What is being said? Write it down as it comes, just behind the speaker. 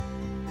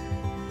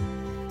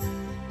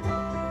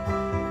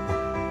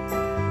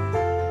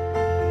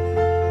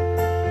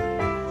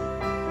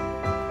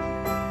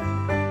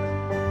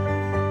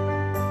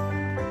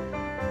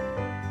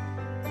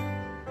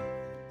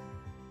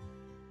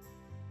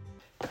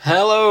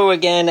Hello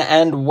again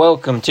and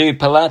welcome to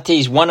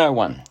Pilates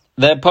 101,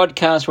 the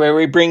podcast where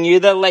we bring you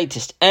the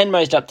latest and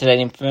most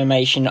up-to-date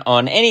information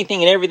on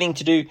anything and everything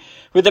to do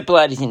with the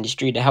Pilates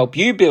industry to help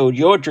you build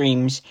your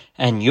dreams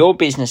and your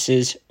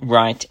businesses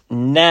right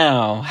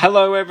now.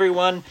 Hello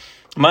everyone,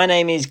 my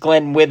name is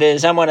Glenn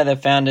Withers. I'm one of the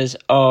founders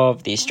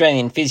of the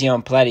Australian Physio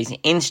and Pilates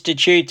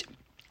Institute,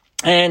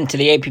 and to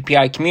the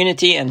APPI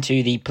community and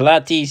to the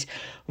Pilates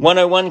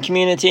 101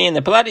 community and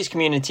the Pilates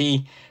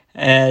community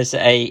as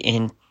a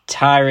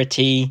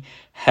entirety.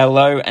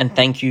 Hello and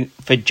thank you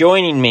for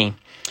joining me.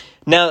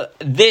 Now,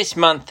 this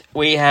month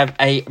we have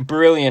a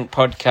brilliant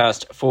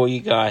podcast for you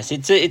guys.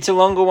 It's a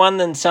longer one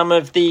than some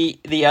of the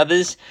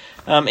others.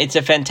 It's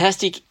a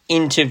fantastic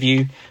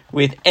interview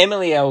with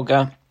Emily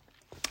Elgar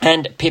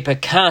and Pippa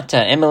Carter.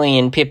 Emily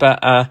and Pippa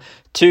are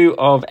two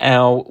of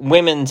our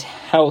women's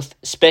health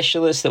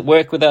specialists that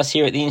work with us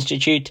here at the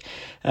Institute.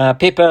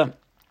 Pippa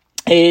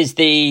is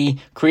the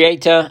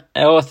creator,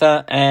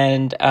 author,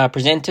 and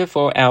presenter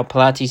for our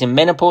Pilates and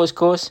Menopause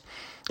course.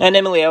 And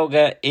Emily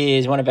Elgar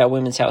is one of our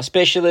women's health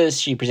specialists.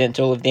 She presents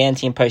all of the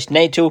anti and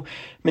postnatal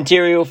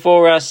material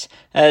for us,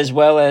 as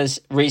well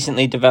as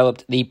recently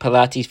developed the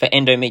Pilates for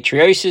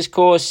Endometriosis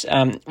course,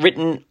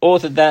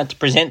 authored that,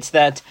 presents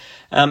that,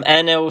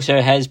 and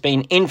also has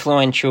been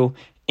influential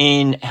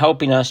in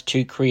helping us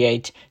to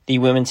create the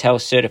Women's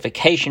Health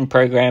Certification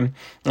Program,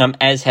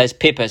 as has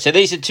Pippa. So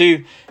these are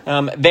two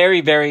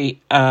very,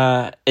 very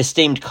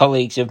esteemed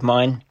colleagues of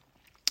mine,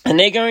 and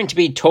they're going to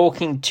be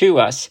talking to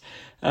us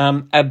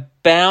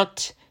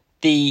about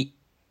the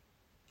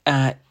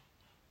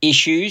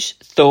issues,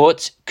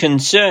 thoughts,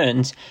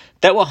 concerns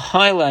that were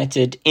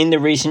highlighted in the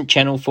recent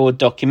Channel 4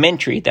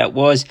 documentary that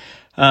was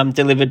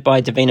delivered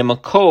by Davina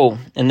McCall.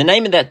 And the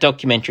name of that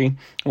documentary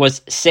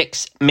was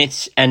Sex,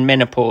 Myths and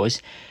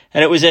Menopause.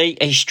 And it was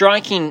a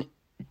striking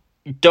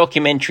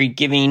documentary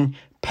giving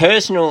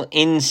personal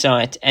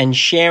insight and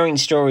sharing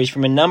stories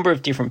from a number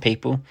of different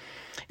people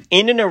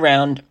in and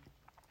around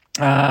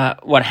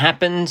what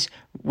happens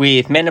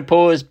with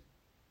menopause,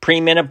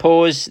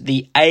 premenopause,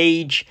 the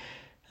age,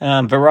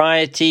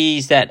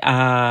 varieties that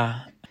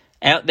are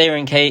out there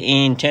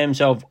in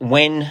terms of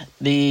when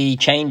the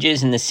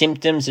changes and the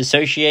symptoms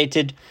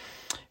associated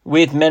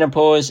with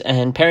menopause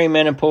and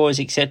perimenopause,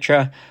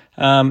 etc.,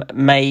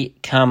 may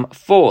come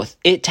forth.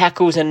 It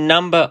tackles a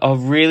number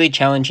of really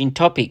challenging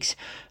topics,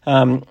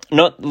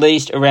 not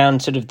least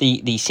around sort of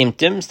the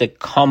symptoms, the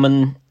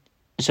common,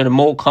 sort of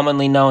more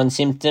commonly known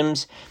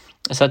symptoms,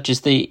 such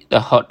as the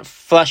hot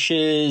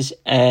flushes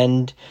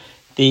and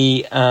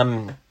the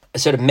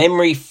sort of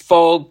memory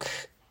fog,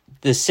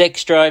 the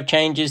sex drive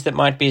changes that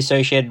might be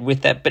associated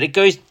with that. But it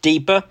goes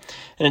deeper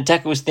and it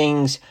tackles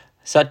things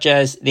such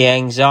as the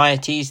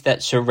anxieties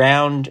that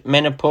surround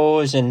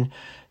menopause and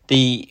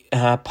the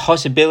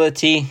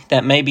possibility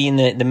that maybe in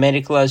the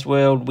medicalized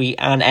world we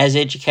aren't as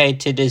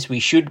educated as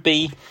we should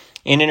be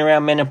in and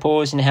around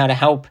menopause, and how to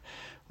help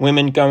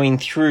women going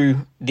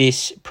through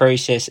this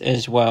process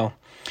as well.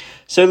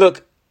 So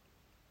look,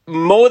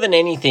 more than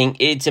anything,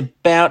 it's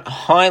about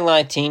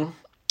highlighting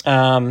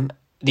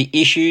the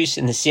issues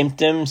and the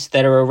symptoms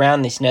that are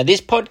around this. Now,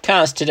 this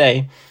podcast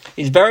today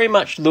is very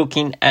much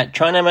looking at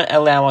trying to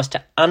allow us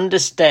to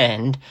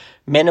understand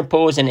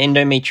menopause and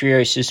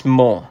endometriosis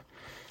more.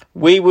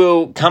 We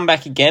will come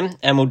back again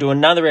and we'll do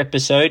another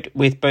episode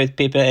with both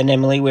Pippa and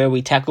Emily where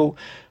we tackle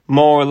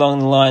more along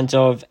the lines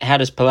of how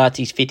does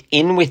Pilates fit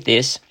in with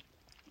this.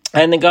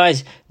 And the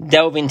guys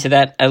delve into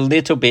that a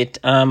little bit.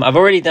 I've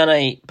already done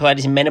a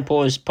Pilates and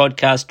Menopause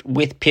podcast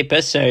with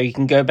Pippa, so you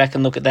can go back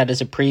and look at that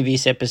as a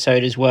previous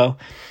episode as well.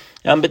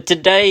 But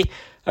today,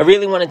 I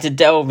really wanted to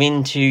delve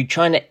into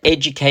trying to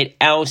educate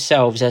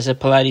ourselves as a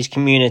Pilates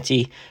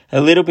community a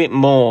little bit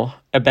more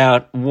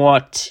about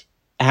what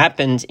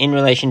happens in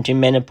relation to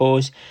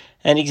menopause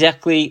and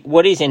exactly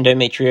what is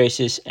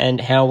endometriosis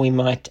and how we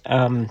might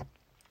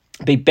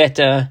be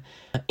better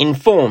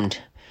informed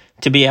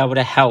to be able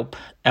to help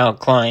our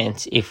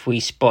clients if we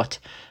spot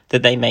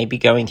that they may be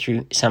going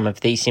through some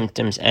of these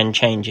symptoms and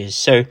changes.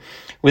 So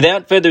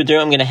without further ado,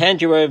 I'm going to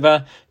hand you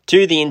over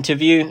to the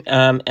interview.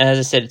 As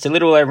I said, it's a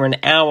little over an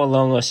hour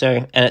long or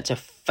so, and it's a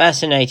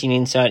fascinating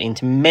insight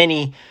into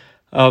many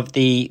of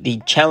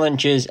the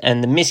challenges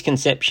and the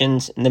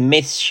misconceptions and the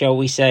myths, shall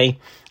we say,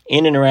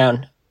 in and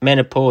around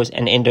menopause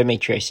and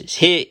endometriosis.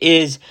 Here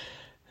is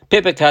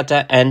Pippa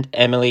Carter and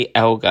Emily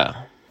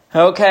Elgar.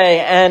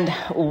 Okay, and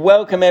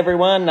welcome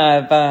everyone.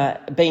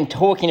 I've been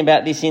talking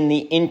about this in the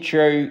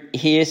intro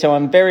here, so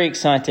I'm very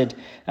excited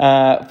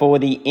for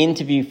the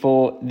interview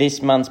for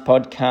this month's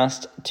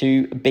podcast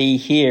to be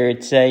here.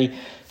 It's a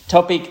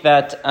topic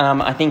that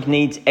I think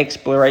needs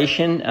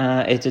exploration.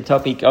 It's a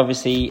topic,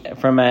 obviously,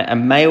 from a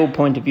male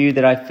point of view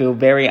that I feel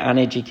very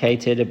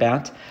uneducated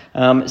about.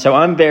 So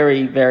I'm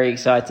very, very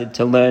excited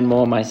to learn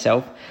more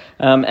myself.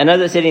 And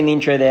as I said in the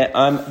intro there,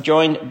 I'm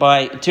joined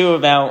by two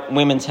of our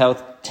women's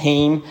health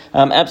team,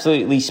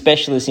 absolutely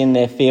specialists in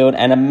their field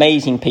and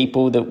amazing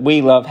people that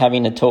we love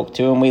having to talk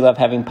to, and we love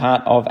having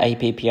part of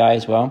APPI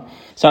as well.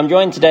 So I'm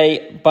joined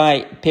today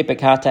by Pippa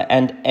Carter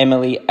and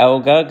Emily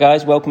Elgar.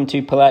 Guys, welcome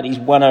to Pilates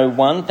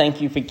 101.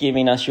 Thank you for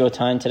giving us your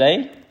time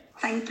today.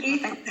 Thank you.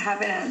 Thanks for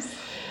having us.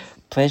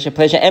 Pleasure.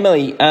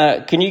 Emily,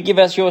 can you give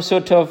us your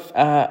sort of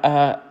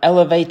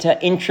elevator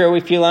intro,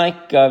 if you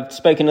like? I've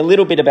spoken a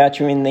little bit about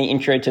you in the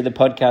intro to the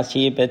podcast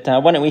here, but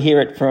why don't we hear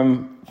it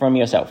from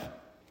yourself?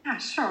 Yeah,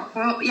 sure.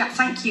 Well, yeah,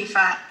 thank you for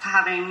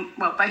having,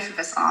 both of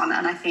us on.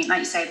 And I think, like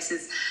you say, this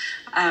is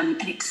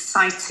an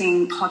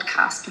exciting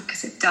podcast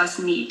because it does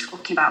need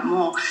talking about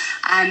more.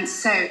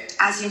 So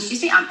as you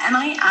introduced me, I'm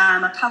Emily.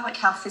 I'm a pelvic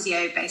health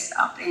physio based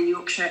up in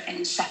Yorkshire and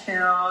in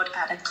Sheffield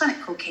at a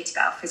clinic called Katie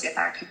Bell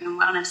Physiotherapy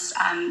and Wellness.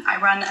 I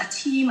run a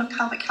team of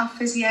pelvic health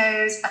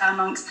physios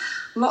amongst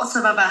lots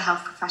of other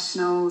health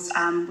professionals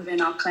within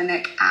our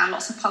clinic and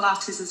lots of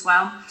Pilates as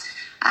well.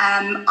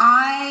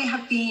 I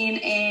have been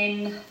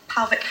in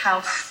pelvic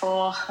health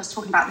I was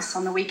talking about this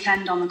on the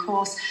weekend on the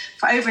course,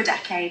 for over a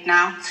decade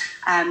now.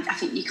 I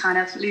think you kind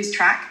of lose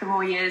track the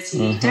more years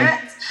you do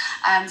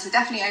it. So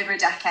definitely over a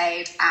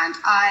decade. And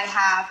I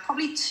have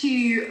probably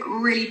two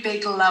really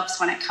big loves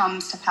when it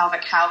comes to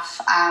pelvic health.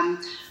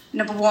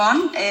 Number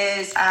one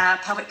is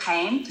pelvic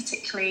pain,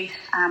 particularly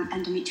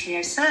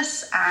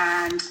endometriosis.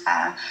 And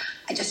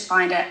I just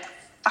find it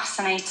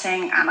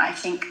fascinating, and I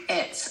think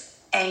it's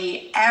an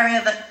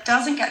area that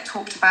doesn't get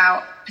talked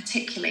about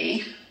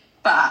particularly,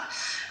 but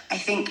I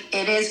think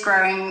it is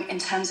growing in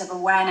terms of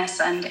awareness,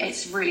 and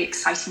it's really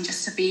exciting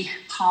just to be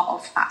part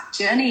of that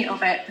journey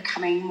of it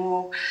becoming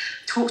more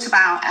talked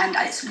about. And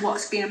it's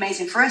what's been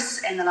amazing for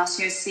us in the last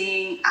year is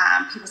seeing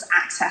people's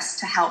access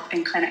to help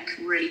in clinic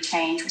really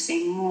change. We're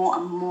seeing more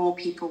and more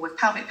people with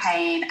pelvic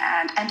pain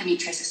and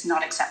endometriosis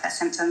not accept their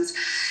symptoms.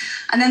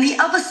 And then the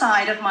other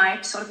side of my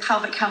sort of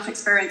pelvic health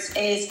experience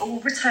is all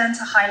return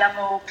to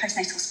high-level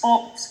postnatal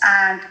sports.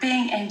 And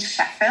being in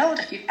Sheffield,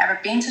 if you've ever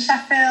been to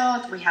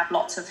Sheffield, we have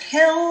lots of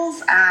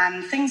hills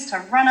and things to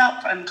run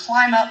up and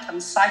climb up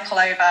and cycle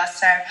over.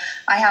 So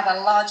I have a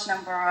large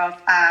number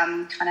of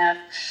kind of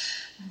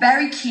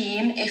very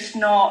keen, if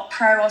not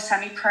pro or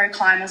semi-pro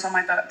climbers on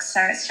my books.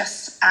 So it's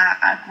just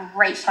a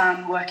great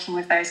fun working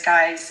with those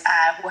guys,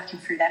 working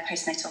through their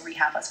postnatal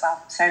rehab as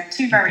well. So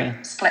two very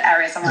split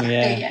areas of my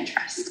big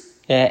interest.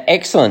 Yeah,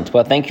 excellent.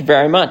 Well, thank you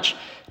very much.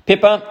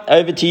 Pippa,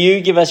 over to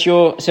you. Give us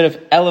your sort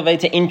of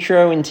elevator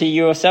intro into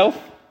yourself.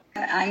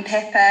 I'm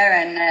Pippa,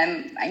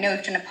 and I know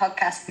we've done a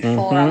podcast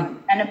before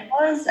on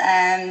menopause.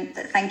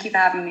 Thank you for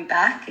having me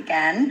back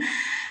again.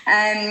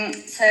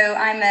 So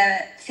I'm a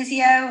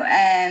physio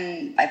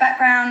by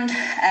background,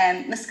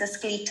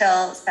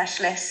 musculoskeletal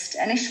specialist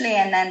initially,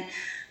 and then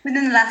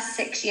within the last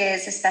 6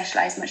 years I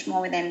specialised much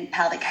more within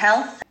pelvic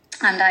health,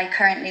 and I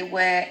currently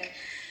work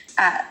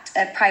at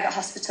a private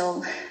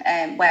hospital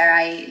where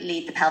I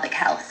lead the pelvic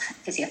health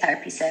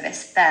physiotherapy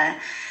service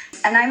there.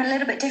 And I'm a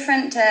little bit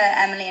different to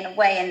Emily in a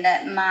way, in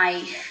that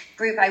my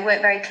group, I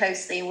work very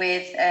closely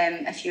with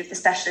a few of the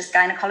specialist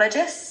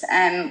gynecologists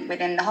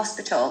within the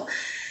hospital.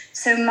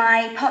 So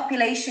my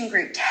population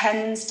group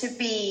tends to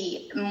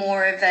be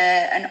more of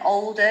an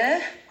older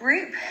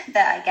group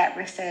that I get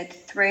referred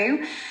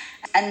through.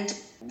 And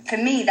for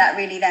me, that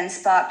really then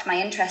sparked my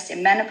interest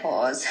in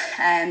menopause,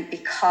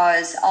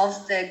 because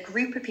of the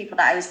group of people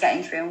that I was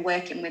getting through and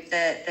working with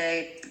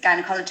the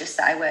gynecologists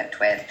that I worked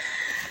with.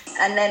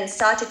 And then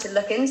started to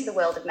look into the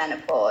world of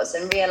menopause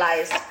and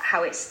realised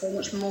how it's so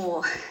much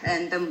more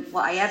than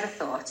what I ever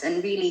thought,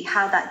 and really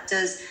how that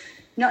does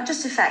not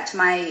just affect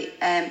my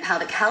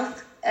pelvic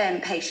health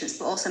patients,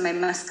 but also my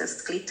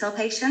musculoskeletal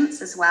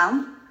patients as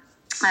well.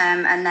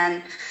 And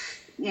then,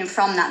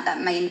 from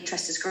that my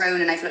interest has grown,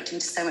 and I've looked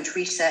into so much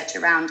research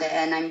around it,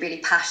 and I'm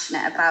really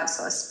passionate about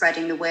sort of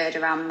spreading the word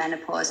around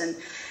menopause and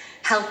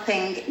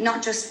helping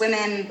not just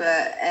women,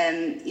 but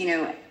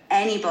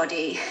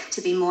anybody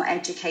to be more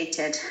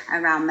educated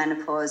around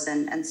menopause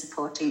and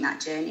supporting that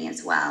journey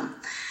as well.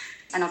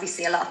 And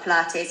obviously a lot of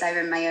Pilates. I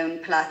run my own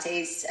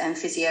Pilates and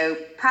physio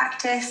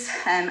practice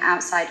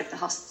outside of the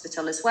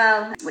hospital as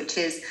well, which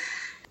is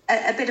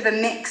a bit of a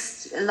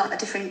mix, a lot of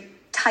different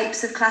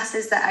types of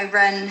classes that I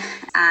run,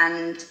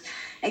 and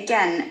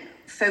again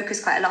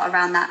focus quite a lot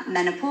around that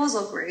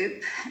menopausal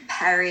group,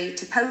 peri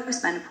to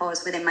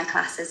post-menopause within my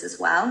classes as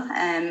well,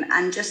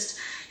 and just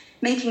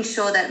making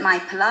sure that my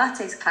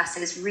Pilates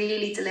classes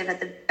really deliver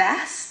the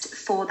best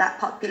for that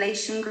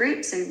population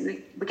group, so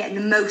we're getting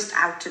the most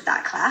out of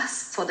that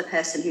class for the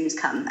person who's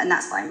come, and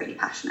that's what I'm really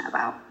passionate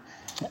about.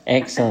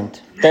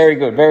 Excellent. Very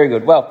good, very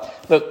good. Well,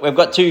 look, we've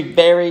got two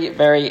very,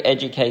 very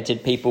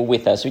educated people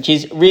with us, which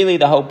is really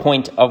the whole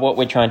point of what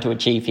we're trying to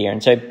achieve here.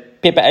 And so,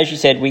 Pippa, as you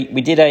said, we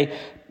did a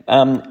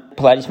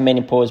Pilates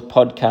Menopause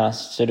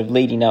podcast sort of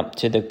leading up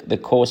to the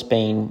course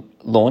being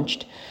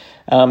launched.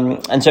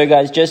 And so,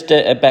 guys, just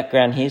a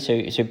background here.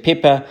 So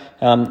Pippa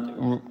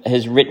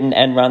has written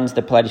and runs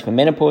the Pilates for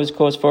Menopause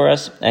course for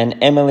us, and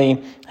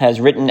Emily has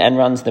written and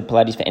runs the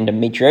Pilates for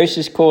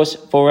Endometriosis course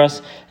for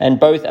us, and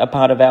both are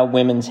part of our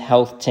women's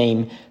health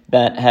team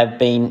that have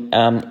been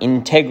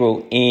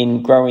integral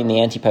in growing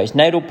the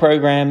anti-postnatal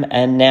program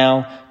and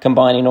now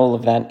combining all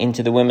of that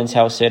into the women's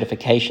health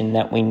certification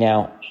that we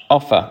now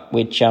offer,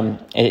 which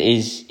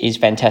is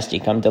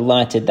fantastic. I'm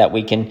delighted that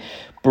we can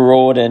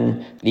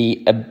broaden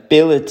the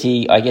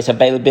availability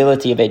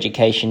of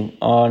education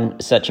on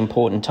such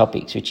important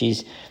topics, which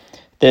is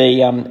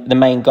the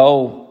main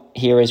goal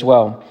here as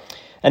well.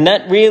 And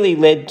that really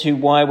led to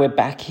why we're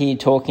back here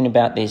talking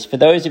about this. For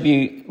those of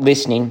you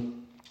listening,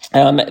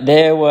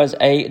 there was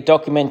a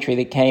documentary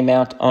that came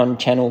out on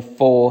Channel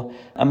 4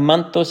 a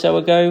month or so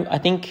ago, I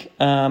think.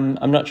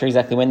 I'm not sure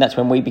exactly when. That's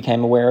when we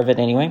became aware of it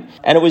anyway.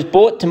 And it was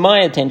brought to my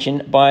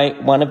attention by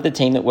one of the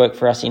team that worked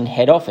for us in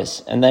head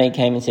office. And they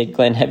came and said,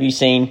 Glenn, have you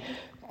seen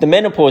the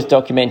menopause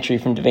documentary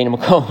from Davina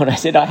McCall? And I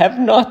said, I have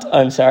not.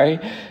 I'm sorry.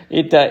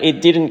 It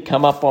didn't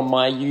come up on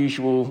my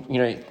usual,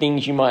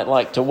 things you might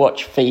like to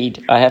watch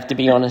feed, I have to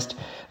be honest.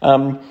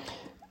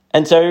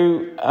 And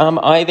so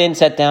I then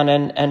sat down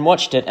and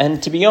watched it.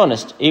 And to be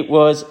honest, it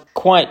was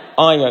quite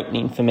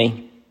eye-opening for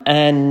me.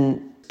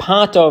 And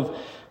part of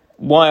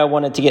why I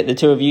wanted to get the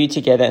two of you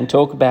together and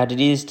talk about it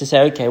is to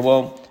say, okay,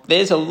 well,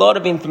 there's a lot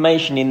of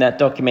information in that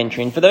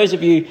documentary. And for those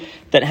of you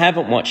that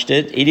haven't watched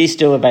it, it is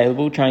still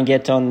available. Try and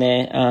get on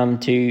there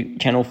to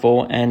Channel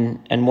 4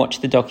 and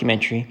watch the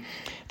documentary.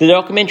 The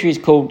documentary is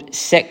called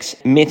Sex,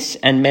 Myths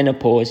and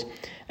Menopause.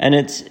 And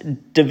it's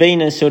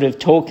Davina sort of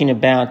talking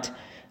about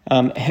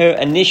her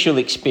initial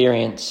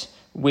experience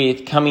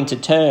with coming to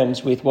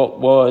terms with what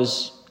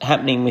was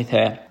happening with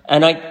her.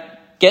 And I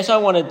guess I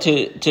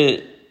wanted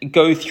to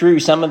go through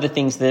some of the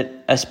things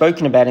that are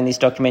spoken about in this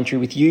documentary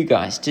with you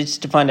guys,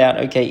 just to find out,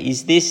 okay,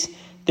 is this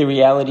the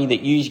reality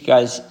that you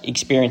guys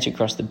experience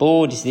across the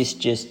board? Is this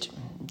just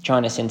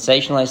trying to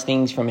sensationalize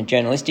things from a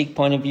journalistic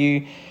point of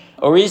view?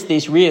 Or is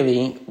this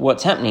really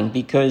what's happening?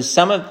 Because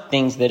some of the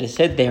things that are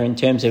said there in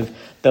terms of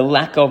the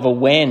lack of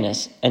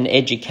awareness and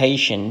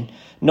education,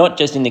 not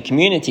just in the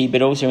community,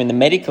 but also in the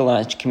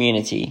medicalised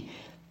community,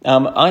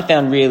 I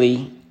found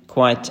really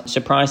quite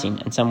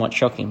surprising and somewhat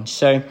shocking.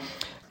 So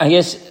I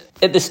guess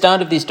at the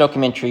start of this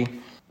documentary,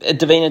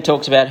 Davina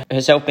talks about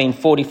herself being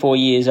 44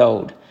 years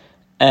old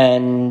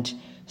and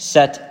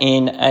sat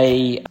in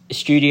a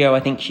studio, I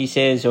think she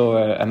says,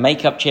 or a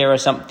makeup chair or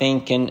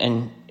something,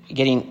 and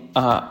getting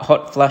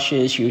hot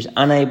flushes. She was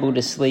unable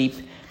to sleep.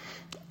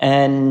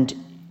 And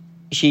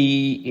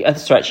she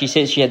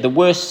says she had the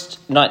worst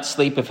night's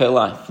sleep of her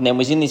life, and then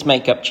was in this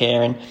makeup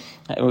chair and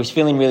was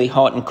feeling really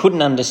hot and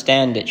couldn't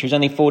understand it. She was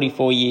only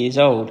 44 years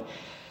old.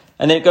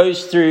 And then it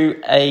goes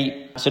through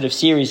a sort of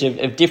series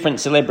of different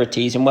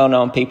celebrities and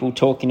well-known people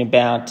talking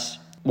about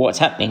what's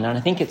happening. And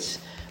I think it's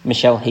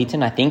Michelle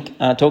Heaton,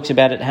 talks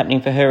about it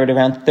happening for her at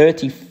around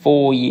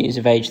 34 years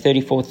of age,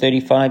 34,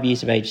 35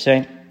 years of age. So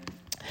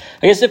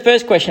I guess the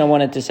first question I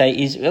wanted to say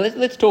is,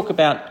 let's talk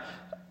about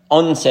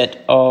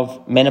onset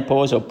of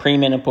menopause or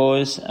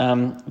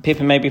premenopause.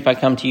 Pippa, maybe if I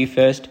come to you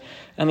first.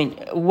 I mean,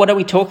 what are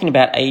we talking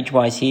about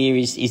age-wise here?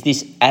 Is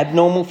this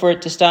abnormal for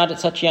it to start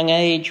at such a young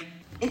age?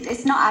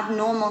 It's not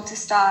abnormal to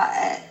start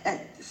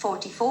at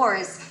 44.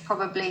 Is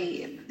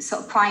probably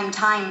sort of prime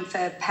time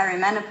for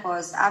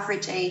perimenopause.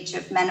 Average age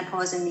of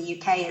menopause in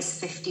the UK is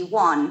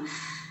 51,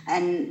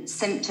 and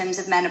symptoms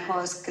of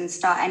menopause can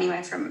start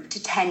anywhere from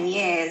to 10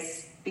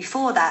 years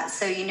before that.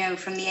 So,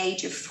 from the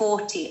age of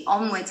 40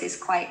 onwards is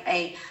quite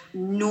a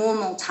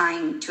normal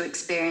time to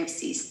experience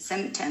these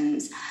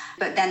symptoms.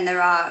 But then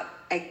there are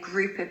a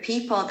group of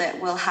people that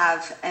will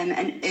have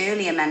an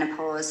earlier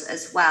menopause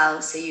as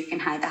well. So you can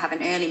either have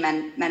an early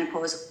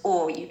menopause,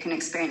 or you can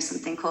experience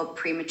something called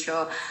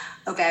premature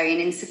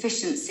ovarian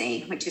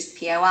insufficiency, which is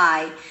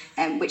POI,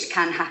 which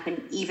can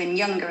happen even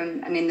younger.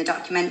 And in the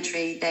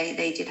documentary,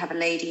 they did have a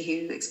lady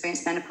who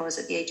experienced menopause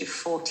at the age of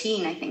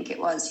 14, I think it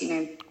was,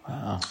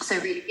 Wow. So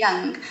really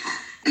young.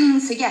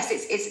 So yes,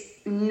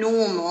 it's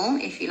normal,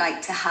 if you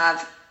like, to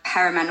have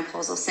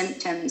perimenopausal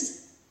symptoms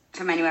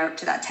from anywhere up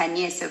to that 10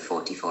 years. So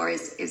 44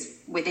 is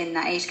within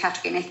that age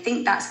category. And I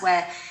think that's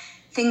where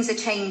things are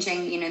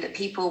changing, that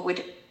people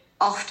would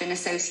often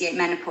associate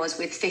menopause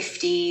with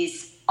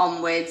 50s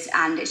onwards,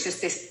 and it's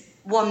just this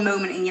one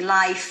moment in your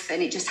life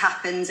and it just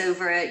happens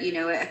over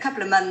a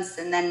couple of months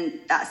and then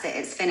that's it,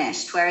 it's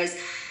finished. Whereas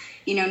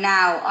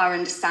now our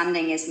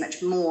understanding is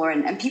much more,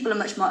 and people are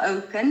much more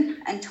open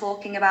and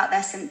talking about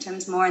their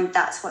symptoms more, and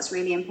that's what's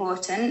really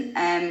important.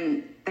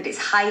 But it's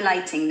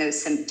highlighting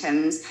those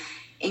symptoms,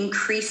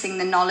 increasing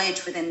the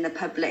knowledge within the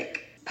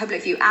public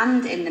view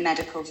and in the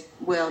medical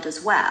world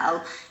as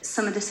well.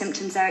 Some of the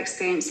symptoms they're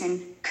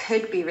experiencing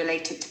could be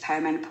related to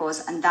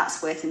perimenopause, and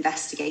that's worth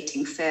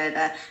investigating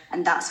further,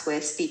 and that's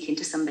worth speaking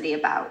to somebody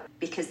about,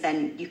 because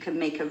then you can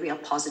make a real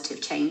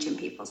positive change in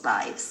people's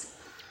lives.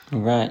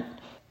 Right.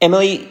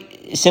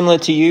 Emily, similar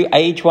to you,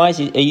 age-wise,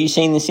 are you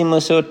seeing the similar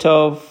sort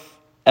of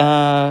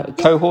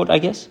cohort, I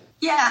guess?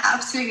 Yeah,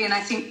 absolutely. And I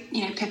think,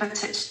 Pippa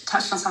touched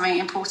on something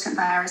important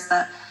there, is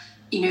that,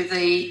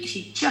 if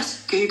you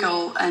just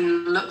Google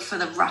and look for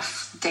the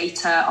rough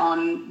data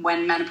on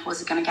when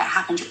menopause is going to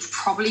happen, you're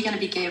probably going to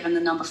be given the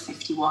number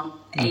 51,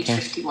 age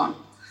 51.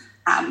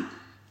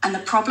 And the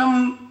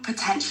problem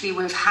potentially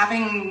with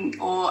having,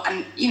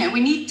 we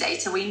need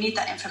data, we need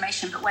that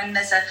information, but when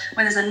there's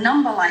a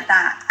number like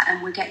that,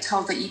 and we get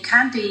told that you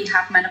can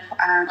have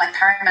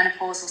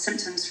perimenopausal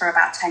symptoms for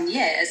about 10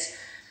 years,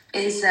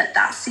 is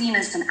that's seen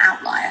as an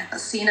outlier,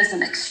 that's seen as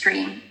an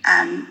extreme.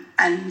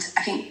 And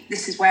I think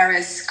this is where,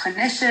 as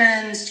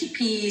clinicians,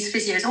 GPs,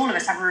 physios, all of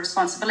us have a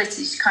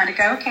responsibility to kind of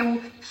go, okay,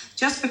 well,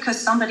 just because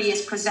somebody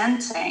is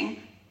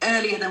presenting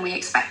earlier than we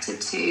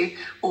expected to,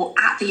 or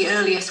at the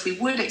earliest we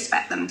would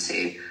expect them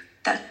to,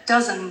 that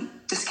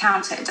doesn't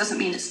discount it. It doesn't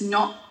mean it's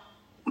not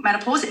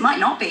menopause. It might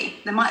not be.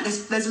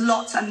 There's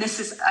lots, and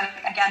this is,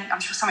 again, I'm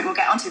sure something we'll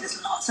get onto,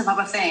 there's lots of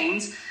other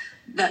things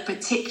that,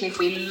 particularly if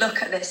we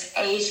look at this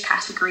age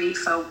category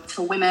for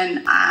women,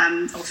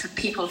 or for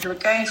people who are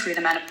going through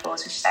the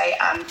menopause, which say,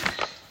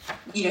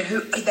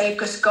 who they've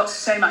just got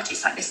so much,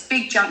 it's like this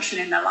big junction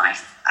in their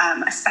life,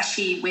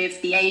 especially with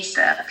the age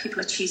that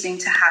people are choosing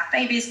to have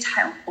babies,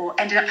 or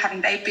ended up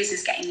having babies,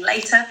 is getting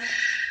later.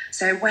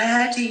 So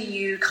where do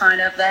you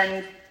kind of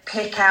then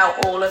pick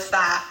out all of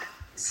that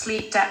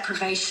sleep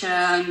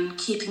deprivation,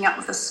 keeping up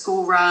with the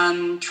school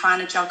run, trying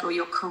to juggle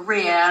your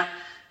career,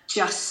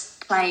 just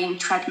plain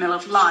treadmill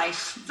of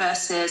life,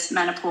 versus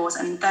menopause?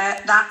 And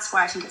that's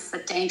where I think it's the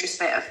dangerous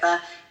bit of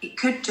it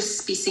could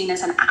just be seen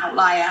as an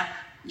outlier.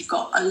 You've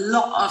got a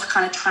lot of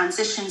kind of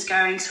transitions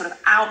going sort of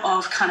out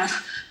of kind of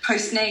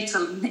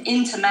postnatal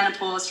into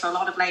menopause for a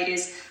lot of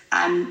ladies.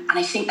 And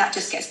I think that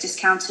just gets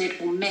discounted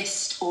or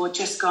missed, or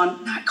just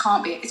gone, no, it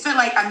can't be. It's a bit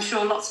like, I'm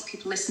sure lots of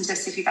people listen to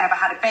this, if you've ever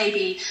had a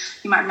baby,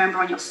 you might remember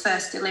on your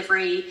first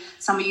delivery,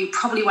 some of you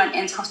probably went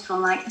into hospital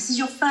and like, this is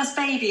your first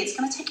baby, it's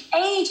going to take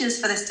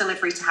ages for this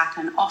delivery to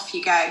happen, off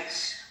you go.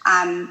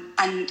 And,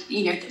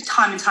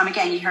 time and time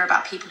again, you hear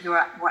about people who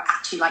were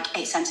actually like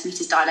 8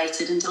 centimetres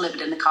dilated and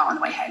delivered in the car on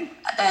the way home.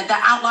 They're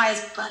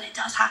outliers, but it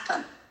does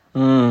happen.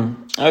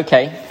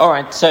 Okay. All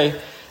right. So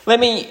let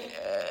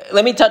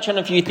me touch on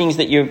a few things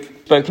that you've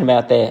spoken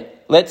about there.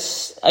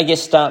 Let's, I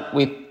guess, start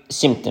with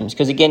symptoms,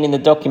 because again, in the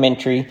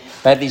documentary,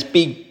 they have this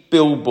big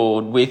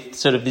billboard with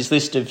sort of this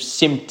list of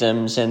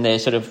symptoms, and they're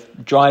sort of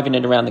driving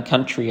it around the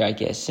country, I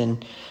guess.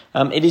 And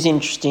it is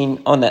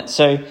interesting on that.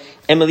 So,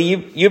 Emily,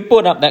 you've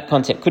brought up that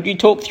concept. Could you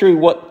talk through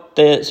what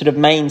the sort of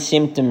main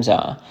symptoms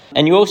are?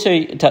 And you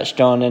also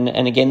touched on,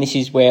 and again, this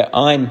is where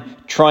I'm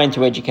trying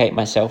to educate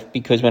myself,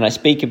 because when I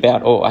speak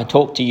about, or I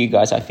talk to you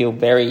guys, I feel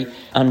very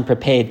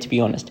unprepared, to be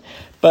honest.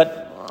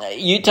 But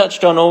you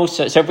touched on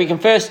also, so if we can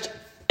first,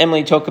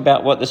 Emily, talk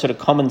about what the sort of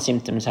common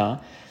symptoms are.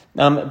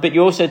 But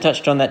you also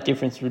touched on that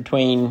difference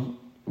between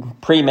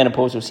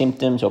premenopausal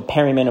symptoms or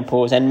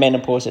perimenopause and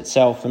menopause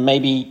itself, and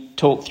maybe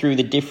talk through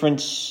the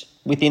difference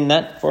within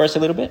that for us a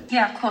little bit.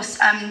 Yeah, of course.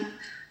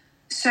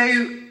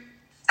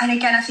 And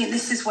again, I think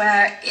this is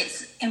where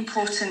it's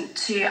important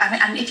to,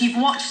 and if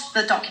you've watched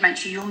the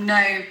documentary, you'll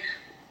know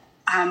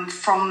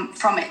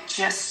from it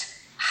just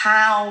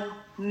how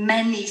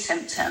many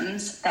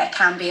symptoms there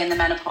can be in the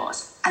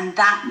menopause. And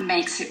that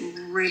makes it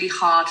really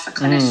hard for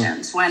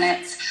clinicians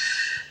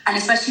and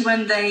especially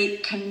when they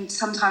can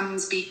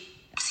sometimes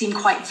seem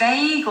quite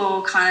vague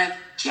or kind of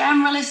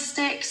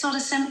generalistic sort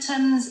of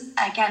symptoms.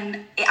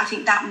 Again, I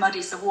think that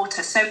muddies the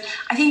water. So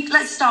I think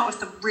let's start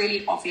with the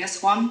really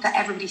obvious one that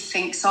everybody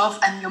thinks of,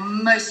 and you're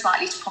most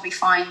likely to probably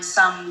find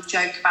some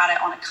joke about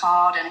it on a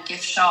card in a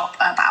gift shop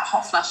about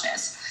hot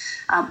flushes,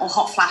 or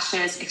hot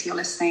flashes if you're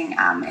listening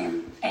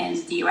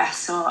in the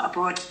US or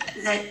abroad.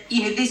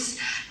 This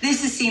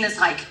is seen as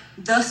like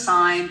the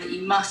sign that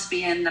you must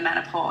be in the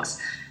menopause.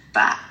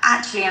 But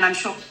actually, and I'm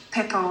sure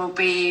Pippa will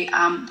be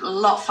a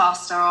lot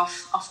faster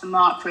off the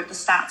mark with the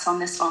stats on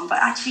this one, but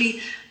actually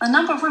the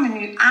number of women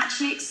who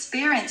actually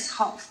experience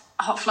hot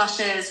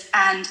flushes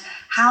and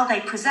how they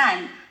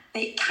present,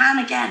 it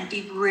can again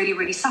be really,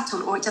 really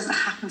subtle, or it doesn't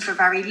happen for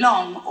very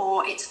long,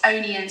 or it's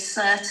only in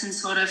certain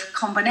sort of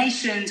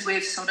combinations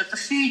with sort of the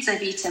foods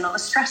they've eaten or the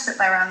stress that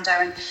they're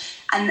under.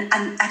 And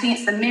I think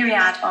it's the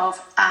myriad of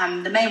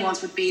the main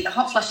ones would be the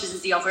hot flushes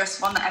is the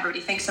obvious one that everybody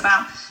thinks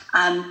about.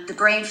 The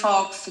brain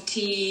fog,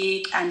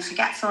 fatigue, and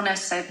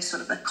forgetfulness, so the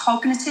sort of the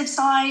cognitive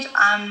side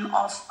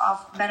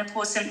of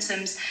menopause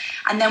symptoms.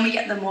 And then we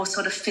get the more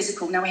sort of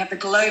physical. Now we have the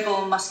global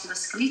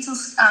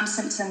musculoskeletal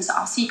symptoms.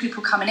 I'll see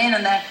people coming in,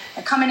 and they're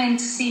coming in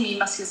to see me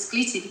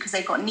musculoskeletal because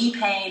they've got knee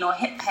pain or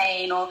hip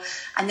pain,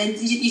 and then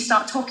you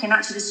start talking.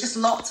 Actually, there's just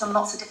lots and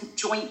lots of different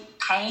joint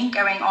pain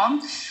going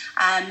on,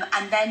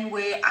 and then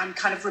we're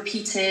kind of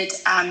repeated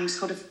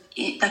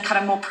they're kind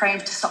of more prone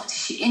to soft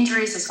tissue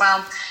injuries as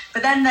well.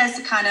 But then there's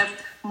the kind of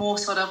more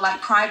sort of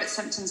like private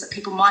symptoms that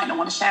people might not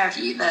want to share with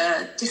you,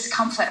 the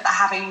discomfort they're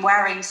having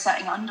wearing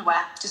certain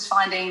underwear, just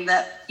finding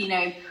that,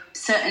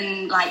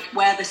 certain, like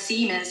where the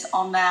seam is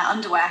on their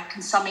underwear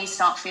can suddenly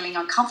start feeling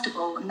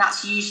uncomfortable, and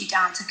that's usually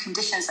down to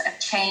conditions that have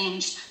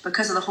changed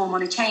because of the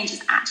hormonal change.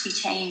 It's actually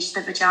changed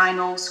the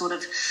vaginal sort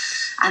of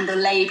and the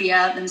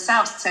labia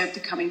themselves, so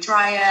becoming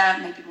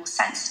drier, maybe more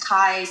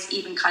sensitized,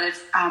 even kind of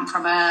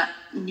from a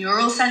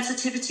neural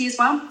sensitivity as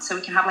well. So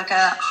we can have like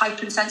a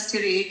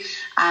hypersensitivity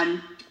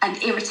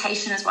and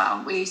irritation as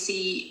well. We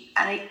see,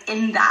 and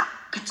in that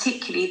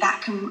particularly,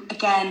 that can,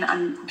 again,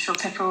 and I'm sure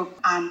Pippa will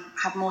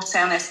have more to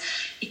say on this,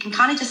 it can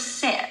kind of just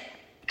sit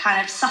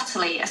kind of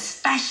subtly,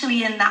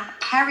 especially in that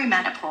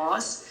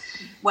perimenopause,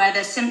 where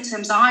the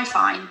symptoms I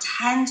find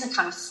tend to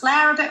kind of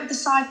flare a bit with the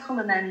cycle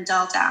and then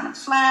dull down, and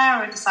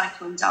flare with the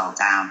cycle and dull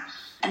down.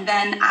 And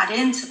then add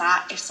into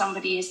that, if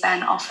somebody is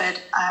then offered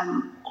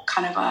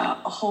kind of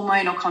a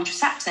hormonal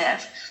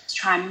contraceptive to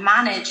try and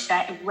manage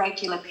their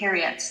irregular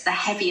periods, the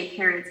heavier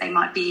periods they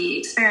might be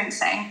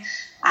experiencing,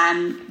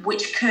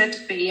 which could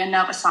be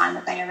another sign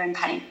that they are in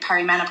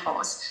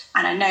perimenopause.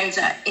 And I know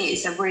that it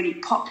is a really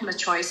popular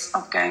choice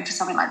of going for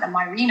something like the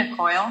Mirena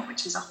coil,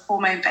 which is a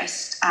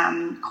hormone-based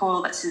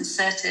coil that's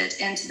inserted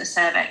into the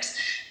cervix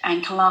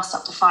and can last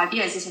up to 5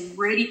 years. It's a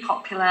really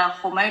popular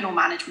hormonal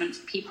management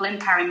for people in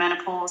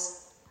perimenopause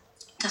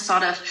to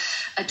sort of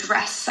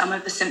address some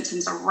of the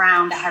symptoms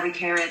around the heavy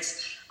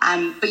periods.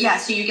 But yeah,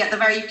 so you get the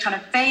very kind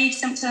of vague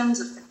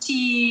symptoms of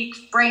fatigue,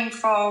 brain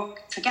fog,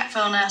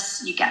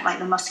 forgetfulness. You get like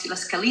the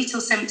musculoskeletal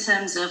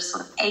symptoms of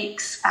sort of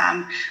aches,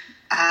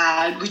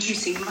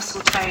 reducing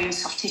muscle tone,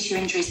 soft tissue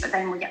injuries. But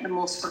then we get the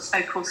more sort of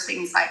focal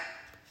things like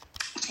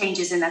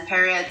changes in their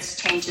periods,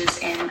 changes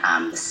in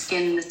the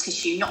skin, the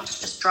tissue, not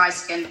just dry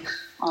skin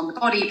on the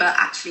body, but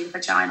actually the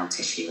vaginal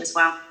tissue as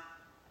well.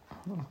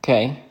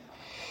 Okay.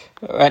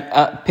 All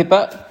right.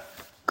 Pippa,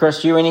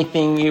 Chris, you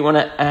anything you want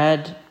to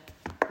add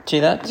to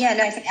that? Yeah,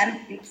 no, I think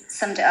Emily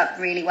summed it up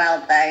really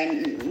well there.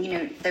 And, you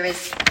know,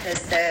 there's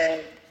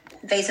the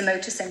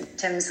vasomotor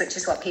symptoms, which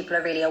is what people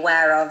are really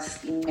aware of.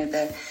 You know,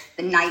 the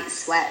night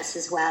sweats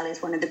as well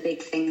is one of the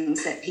big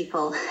things that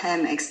people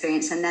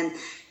experience. And then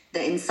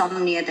the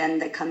insomnia then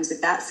that comes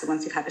with that. So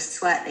once they've had a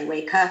sweat, they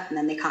wake up and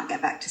then they can't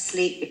get back to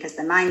sleep because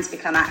their minds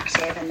become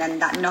active. And then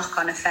that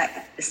knock-on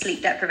effect, the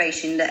sleep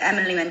deprivation that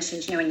Emily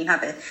mentioned, you know, when you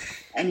have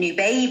a new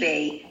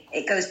baby,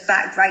 it goes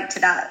back right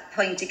to that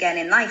point again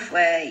in life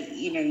where,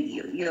 you know,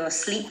 you're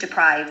sleep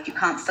deprived, you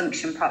can't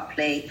function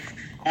properly.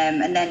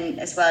 And then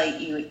as well,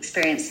 you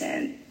experience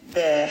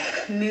the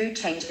mood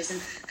changes.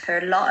 And for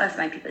a lot of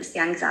my people, it's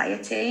the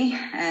anxiety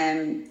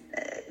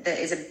that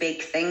is a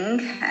big thing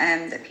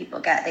that people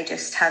get. They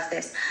just have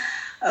this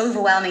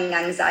overwhelming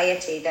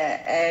anxiety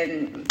that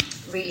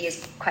really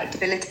is quite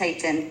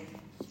debilitating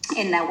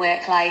in their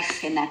work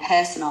life, in their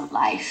personal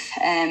life.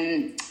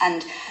 And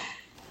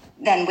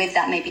then with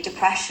that, maybe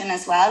depression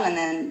as well. And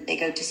then they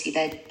go to see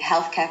their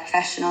healthcare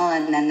professional,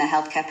 and then the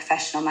healthcare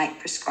professional might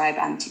prescribe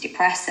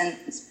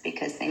antidepressants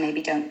because they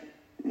maybe don't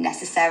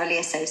necessarily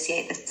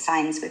associate the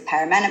signs with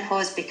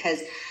perimenopause. Because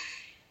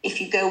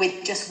if you go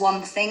with just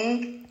one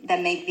thing,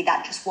 then maybe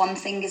that just one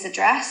thing is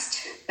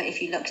addressed. But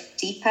if you look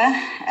deeper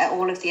at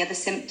all of the other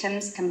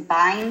symptoms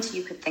combined,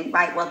 you could think,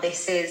 right, well,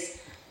 this is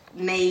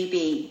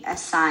maybe a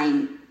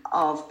sign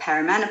of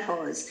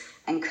perimenopause,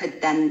 and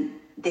could then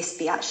this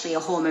be actually a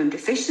hormone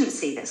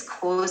deficiency that's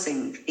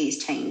causing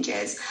these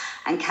changes,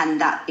 and can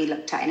that be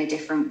looked at in a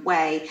different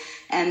way?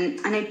 And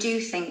I do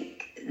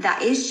think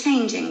that is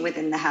changing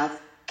within the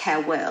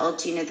healthcare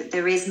world. You know, that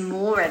there is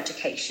more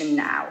education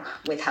now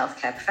with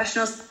healthcare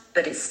professionals,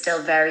 but it's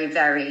still very,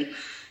 very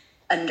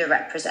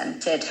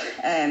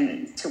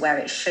underrepresented to where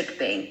it should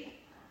be.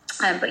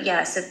 But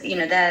yeah, so, you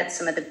know, they're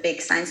some of the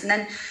big signs. And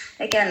then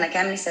again, like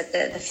Emily said,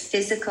 the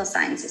physical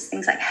signs is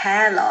things like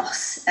hair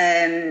loss,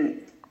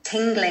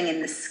 tingling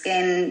in the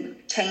skin,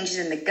 changes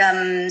in the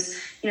gums.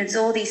 You know, there's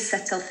all these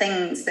subtle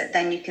things that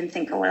then you can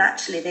think, oh, well,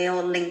 actually, they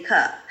all link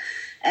up.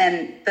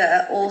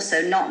 But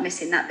also not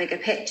missing that bigger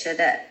picture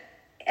that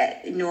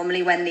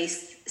normally when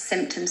these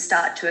symptoms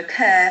start to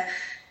occur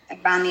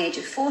around the age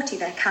of 40,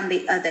 there can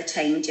be other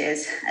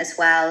changes as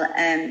well.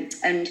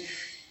 And,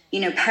 you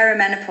know,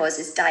 perimenopause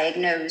is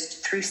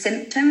diagnosed through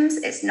symptoms.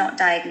 It's not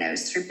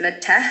diagnosed through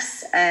blood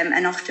tests.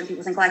 And often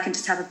people think, well, I can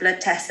just have a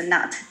blood test and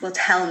that will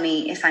tell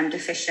me if I'm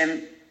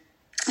deficient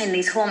in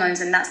these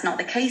hormones. And that's not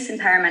the case in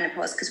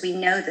perimenopause, because we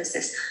know there's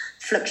this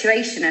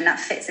fluctuation, and that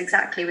fits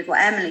exactly with what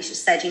Emily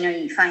just said. You know,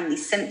 you find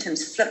these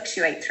symptoms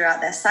fluctuate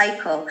throughout their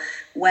cycle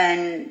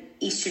when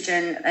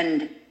estrogen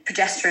and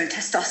progesterone,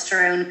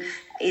 testosterone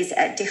is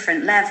at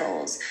different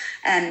levels.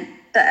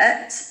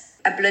 But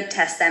a blood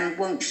test then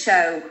won't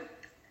show,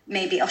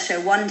 maybe it'll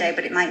show one day,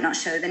 but it might not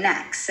show the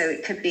next. So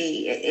it could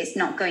be, it's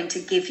not going to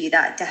give you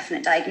that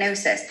definite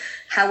diagnosis.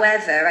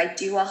 However, I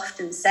do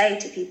often say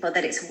to people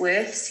that it's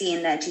worth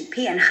seeing their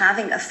GP and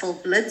having a full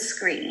blood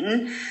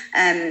screen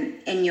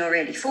in your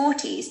early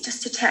 40s,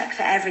 just to check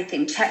for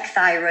everything, check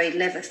thyroid,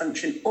 liver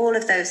function, all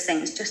of those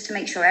things, just to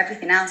make sure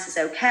everything else is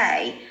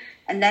okay.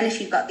 And then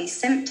if you've got these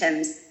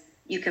symptoms,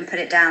 you can put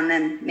it down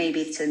then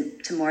maybe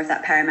to more of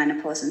that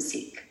perimenopause and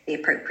seek the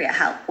appropriate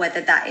help,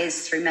 whether that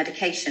is through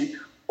medication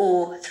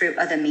or through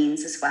other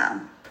means as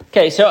well.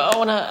 Okay, so I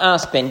want to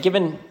ask then,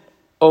 given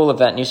all of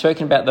that, and you've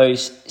spoken about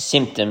those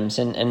symptoms,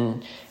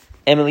 and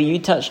Emily, you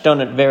touched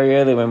on it very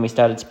early when we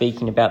started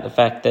speaking about the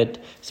fact that,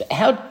 so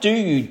how do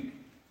you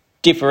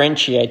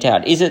differentiate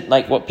out? Is it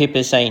like what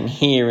Pippa's saying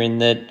here, in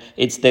that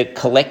it's the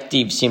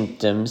collective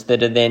symptoms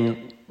that are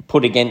then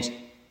put against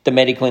the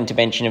medical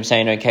intervention of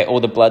saying, okay, all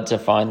the bloods are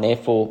fine,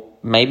 therefore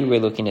maybe we're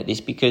looking at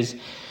this? Because,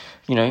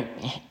 you know,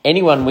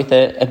 anyone with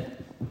a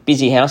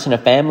busy house and a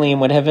family and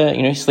whatever,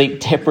 you know,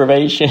 sleep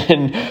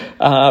deprivation,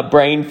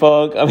 brain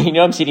fog. I mean, you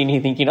know, I'm sitting here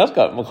thinking I've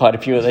got quite a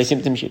few of those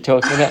symptoms you're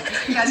talking about.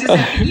 Yeah, I was going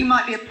to say, you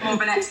might be more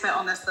of an expert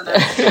on this than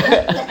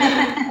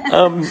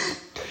us.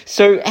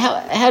 So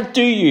how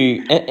do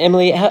you,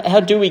 Emily, how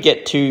do we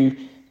get to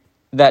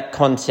that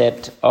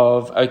concept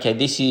of, okay,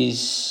 this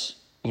is,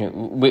 you know,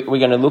 we're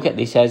going to look at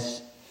this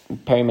as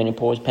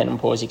perimenopause,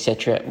 penmenopause,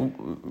 etc.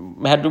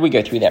 How do we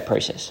go through that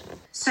process?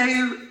 So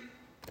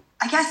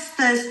I guess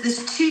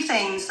there's two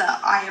things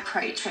that I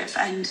approach with,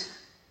 and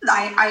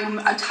I'm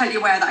totally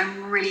aware that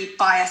I'm really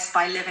biased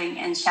by living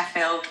in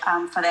Sheffield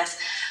for this.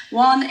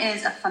 One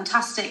is a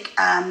fantastic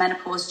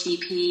menopause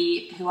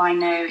GP who I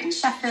know in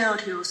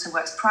Sheffield, who also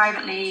works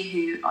privately,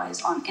 who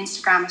is on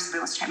Instagram, if somebody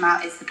wants to check him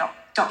out, is the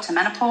Dr.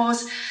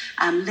 Menopause.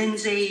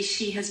 Lindsay,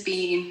 she has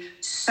been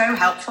so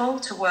helpful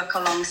to work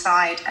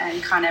alongside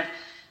and kind of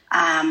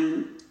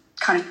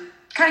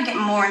get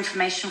more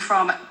information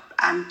from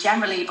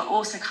generally, but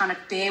also kind of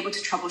be able to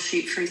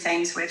troubleshoot through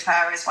things with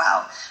her as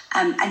well.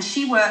 And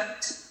she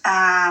worked,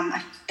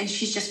 and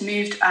she's just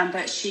moved,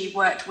 but she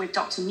worked with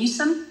Dr.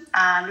 Newsom,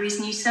 Louise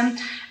Newsom.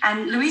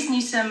 And Louise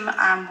Newsom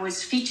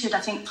was featured,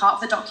 I think, part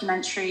of the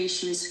documentary.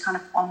 She was kind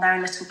of on there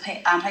in little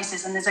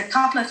places. And there's a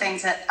couple of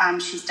things that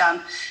she's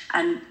done,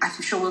 and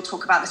I'm sure we'll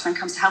talk about this when it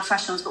comes to health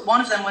professionals, but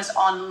one of them was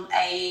on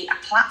a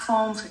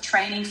platform for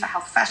training for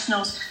health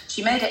professionals.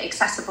 She made it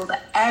accessible to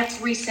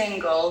every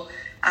single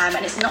and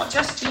it's not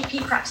just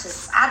GP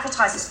practices,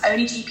 advertises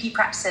only GP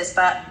practices,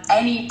 but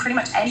pretty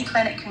much any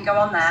clinic can go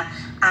on there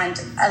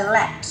and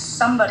elect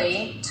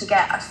somebody to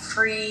get a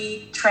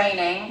free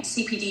training,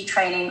 CPD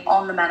training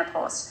on the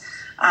menopause.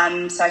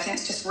 So I think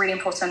it's just really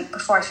important,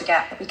 before I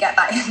forget, that we get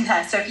that in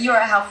there. So if you're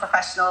a health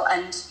professional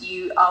and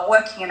you are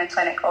working in a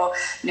clinic, or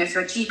if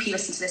you're a GP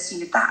listening to this,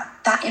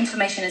 that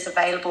information is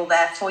available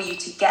there for you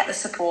to get the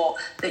support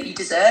that you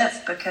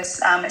deserve, because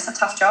it's a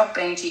tough job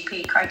being a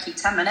GP. Crikey,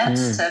 10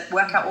 minutes to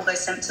work out all those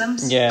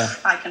symptoms. Yeah,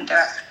 I can do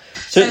it.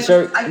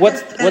 So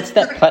what's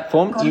that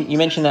platform? You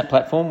mentioned that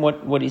platform.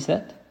 What is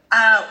that?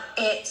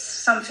 It's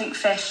something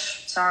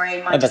fish.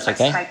 Sorry, my that's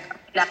okay.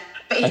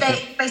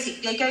 But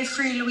if they go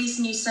through Louise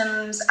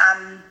Newsom's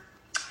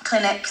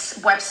clinic's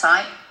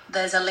website,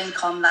 there's a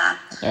link on there.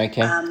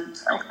 Okay.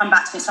 It'll come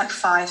back to me. It's like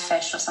 5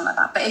 fish or something like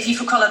that. But if you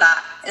follow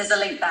that, there's a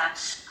link there.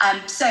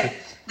 So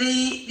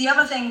the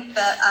other thing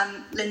that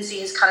Lindsay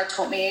has kind of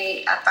taught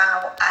me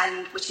about,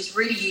 and which is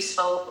really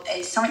useful,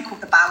 is something called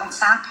the Balance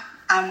app,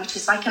 which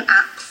is like an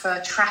app for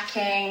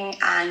tracking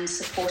and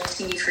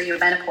supporting you through your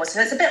menopause.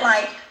 So it's a bit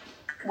like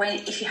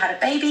if you had a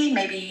baby,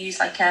 maybe you use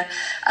like a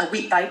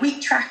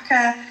week-by-week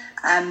tracker.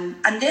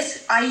 And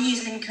this I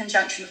use in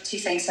conjunction with 2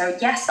 things. So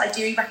yes, I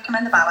do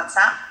recommend the Balance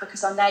app,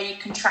 because on there you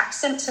can track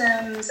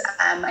symptoms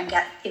and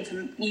get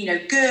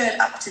good,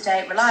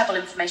 up-to-date, reliable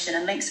information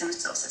and links and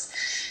resources.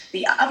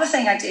 The other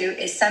thing I do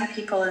is send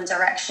people in the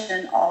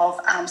direction of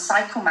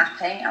cycle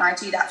mapping, and I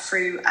do that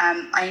through,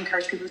 I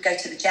encourage people to go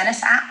to the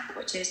Genis app,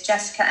 which is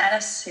Jessica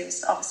Ennis,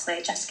 who's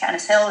obviously Jessica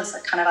Ennis Hill is a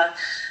kind of a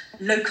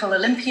local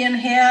Olympian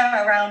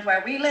here around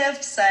where we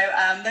live. So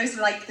those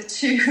are like the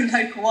 2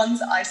 local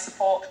ones that I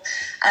support.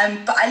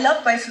 But I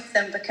love both of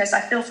them, because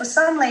I feel for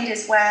some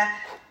ladies where,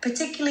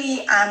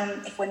 particularly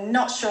if we're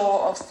not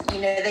sure of,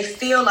 they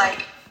feel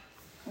like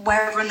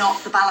whether or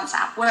not the Balance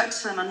app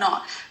works for them or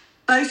not,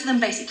 both of them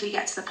basically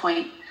get to the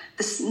point.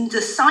 The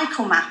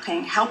cycle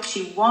mapping helps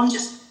you, one,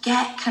 just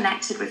get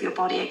connected with your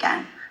body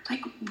again.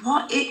 Like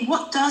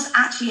what does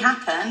actually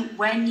happen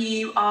when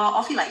you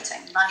are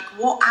ovulating? Like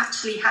what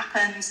actually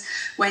happens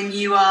when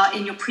you are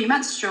in your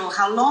premenstrual?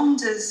 How long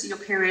does your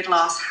period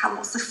last?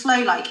 What's the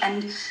flow like?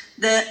 And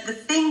the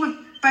thing with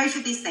both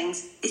of these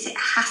things is it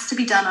has to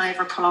be done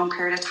over a prolonged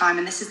period of time.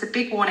 And this is the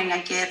big warning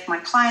I give my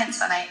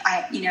clients, and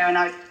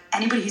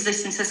anybody who's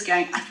listening to this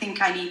going, I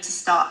think I need to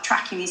start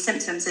tracking these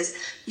symptoms, is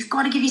you've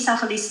got to give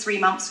yourself at least 3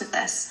 months with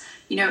this.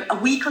 A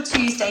week or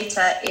 2's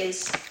data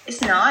is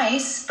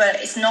nice, but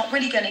it's not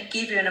really going to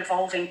give you an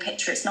evolving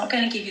picture. It's not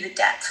going to give you the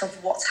depth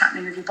of what's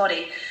happening with your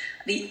body.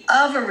 The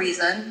other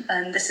reason,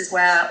 and this is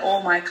where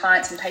all my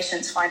clients and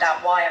patients find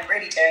out why I'm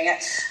really doing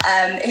it,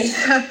 is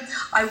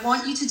I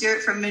want you to do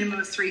it for a minimum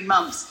of 3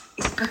 months.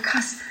 It's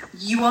because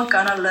you are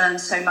going to learn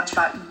so much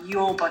about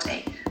your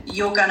body.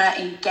 You're going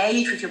to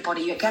engage with your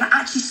body. You're going to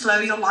actually slow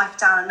your life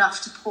down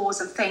enough to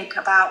pause and think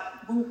about,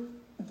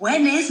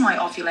 when is my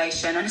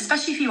ovulation? And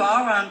especially if you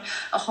are on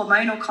a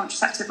hormonal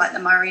contraceptive like the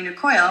Mirena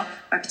coil,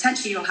 where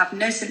potentially you'll have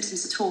no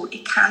symptoms at all,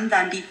 it can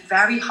then be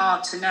very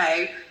hard to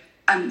know.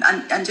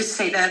 And just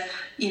say that,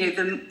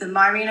 the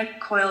Mirena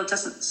coil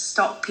doesn't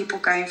stop people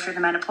going through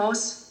the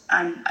menopause.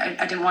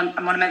 I want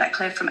to make that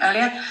clear from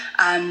earlier.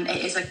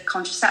 It is a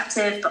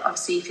contraceptive, but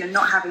obviously if you're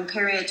not having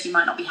periods, you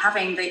might not be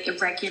having the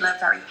irregular,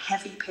 very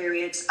heavy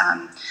periods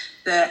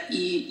that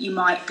you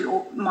might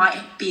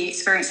be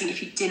experiencing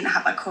if you didn't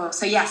have that coil.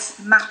 So yes,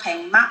 map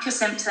your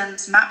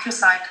symptoms, map your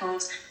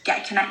cycles,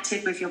 get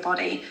connected with your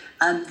body.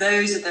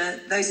 Those are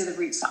the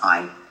routes that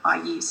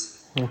I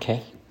use.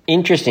 Okay.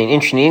 Interesting.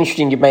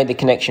 You made the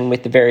connection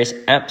with the various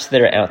apps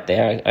that are out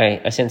there.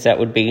 I sense that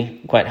would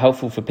be quite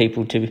helpful for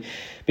people to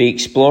be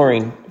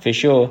exploring for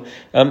sure.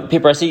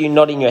 Pippa, I see you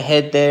nodding your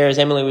head there as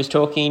Emily was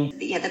talking.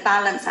 Yeah, the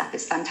Balance app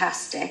is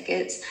fantastic.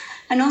 It's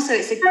a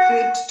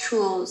good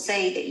tool.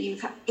 Say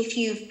that if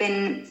you've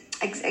been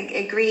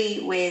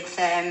agree with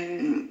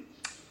Emily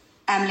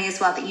as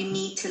well, that you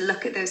need to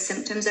look at those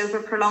symptoms over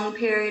a prolonged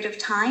period of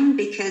time,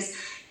 because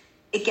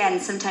again,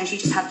 sometimes you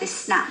just have this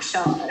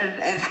snapshot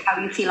of how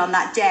you feel on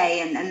that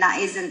day, and that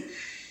isn't,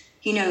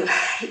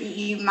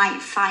 you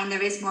might find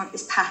there is more of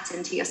this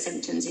pattern to your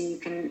symptoms, and you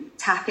can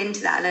tap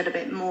into that a little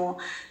bit more.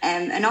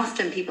 And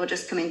often people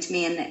just come into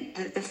me, and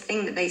the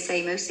thing that they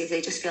say mostly is they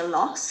just feel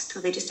lost,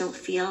 or they just don't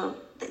feel,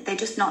 they're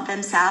just not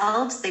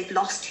themselves. They've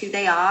lost who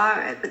they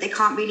are, but they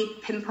can't really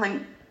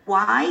pinpoint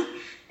why.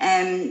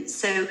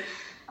 So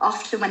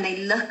often when they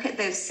look at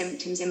those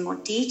symptoms in more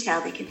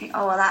detail, they can think,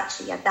 oh, well,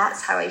 actually, yeah,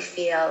 that's how I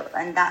feel,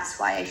 and that's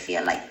why I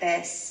feel like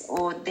this,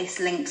 or this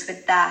links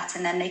with that.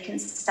 And then they can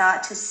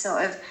start to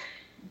sort of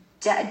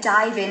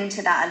dive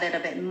into that a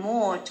little bit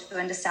more to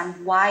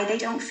understand why they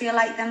don't feel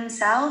like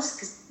themselves.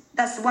 Because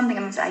that's the one thing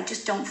I'm going to say, I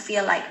just don't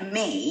feel like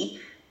me,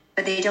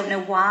 but they don't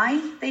know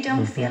why they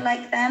don't feel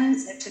like them.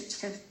 So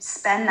to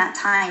spend that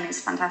time is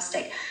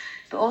fantastic.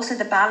 But also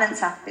the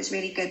Balance app is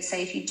really good. So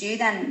if you do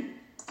then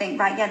think,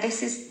 right, yeah,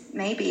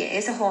 maybe it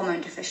is a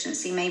hormone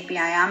deficiency. Maybe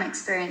I am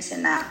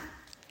experiencing that.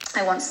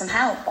 I want some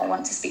help. I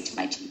want to speak to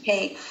my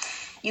GP.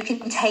 You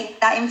can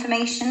take that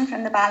information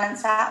from the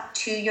Balance app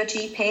to your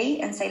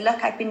GP and say,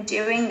 look, I've been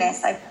doing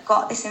this. I've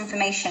got this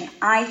information.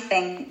 I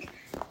think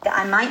that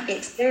I might be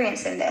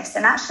experiencing this.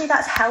 And actually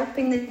that's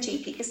helping the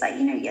GP, because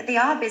they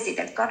are busy.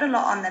 They've got a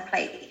lot on their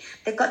plate.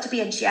 They've got to be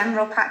a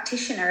general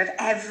practitioner of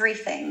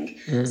everything.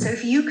 So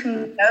if you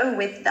can go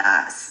with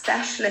that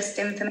specialist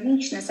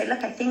information and say,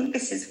 look, I think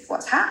this is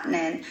what's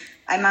happening,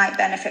 I might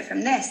benefit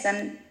from this,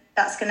 then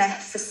that's going to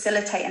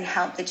facilitate and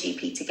help the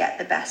GP to get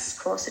the best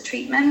course of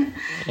treatment.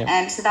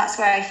 So that's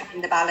where I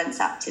find the Balance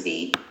app to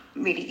be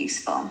really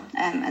useful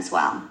as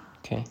well.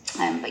 Okay.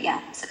 But yeah,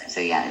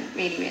 so yeah,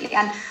 really, really.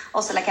 And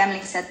also, like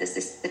Emily said, there's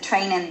the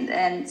training,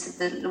 and so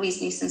the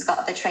Louise Newson's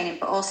got the training,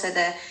 but also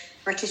the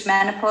British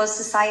Menopause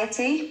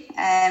Society.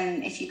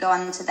 If you go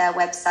onto their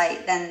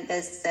website, then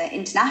there's the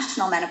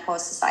International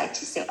Menopause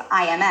Society, so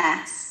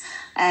IMS,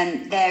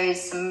 and there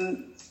is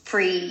some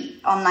free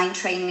online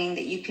training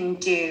that you can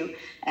do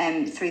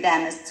through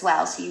them as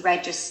well. So you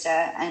register,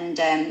 and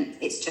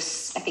it's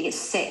just, I think it's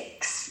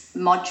 6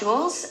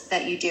 modules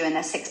that you do, and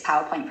there's 6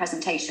 PowerPoint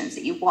presentations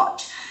that you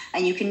watch,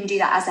 and you can do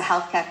that as a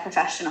healthcare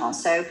professional.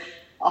 So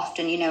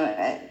often,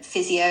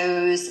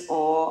 physios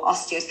or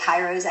osteos,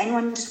 chiros,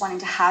 anyone just wanting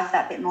to have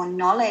that bit more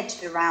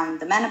knowledge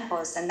around the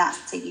menopause, and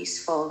that's a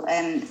useful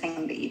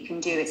thing that you can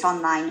do. It's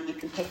online. You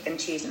can pick and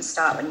choose and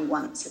start when you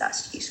want, so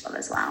that's useful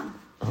as well.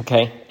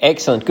 Okay,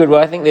 excellent, good.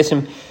 Well, I think there's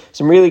some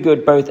really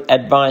good both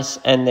advice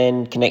and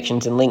then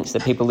connections and links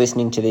that people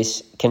listening to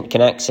this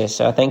can access.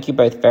 So I thank you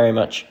both very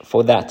much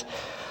for that.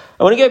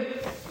 I want to go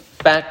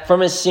back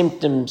from a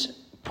symptoms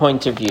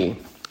point of view.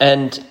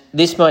 And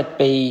this might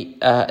be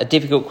a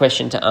difficult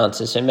question to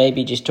answer, so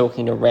maybe just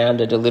talking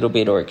around it a little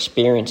bit, or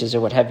experiences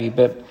or what have you.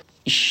 But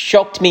it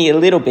shocked me a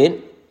little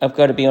bit, I've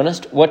got to be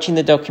honest, watching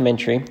the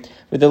documentary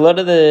with a lot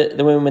of the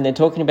women when they're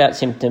talking about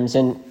symptoms,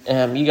 and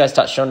you guys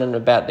touched on it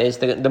about this,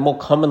 the more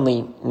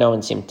commonly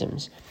known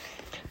symptoms.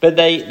 But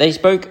they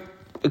spoke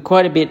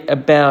quite a bit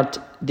about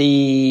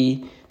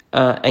the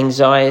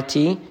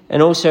anxiety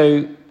and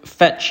also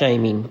fat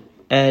shaming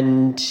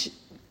and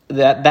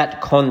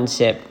that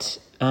concept.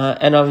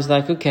 And I was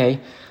like, okay,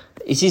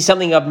 is this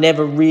something I've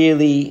never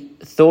really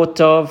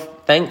thought of,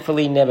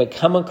 thankfully never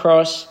come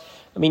across?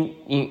 I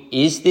mean,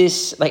 is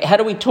this, how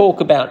do we talk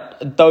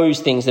about those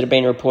things that have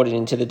been reported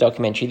into the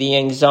documentary? The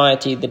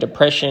anxiety, the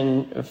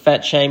depression,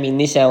 fat shaming,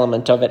 this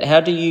element of it. How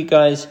do you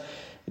guys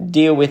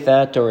deal with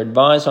that or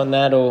advise on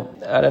that? Or,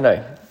 I don't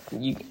know,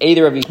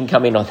 either of you can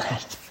come in on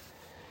that.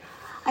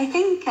 I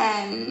think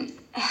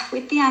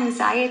with the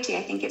anxiety,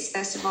 I think it's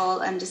first of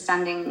all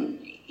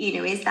understanding,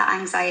 is that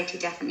anxiety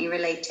definitely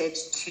related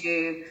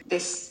to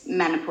this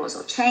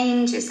menopausal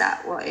change? Is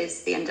that what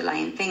is the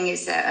underlying thing?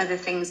 Is there other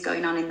things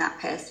going on in that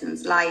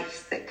person's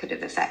life that could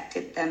have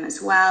affected them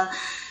as well?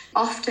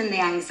 Often the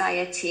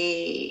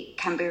anxiety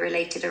can be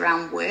related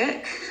around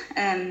work,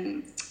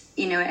 and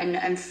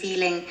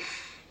feeling,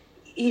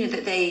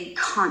 that they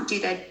can't do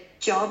their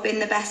job in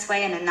the best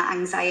way, and then that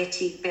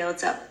anxiety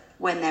builds up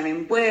when they're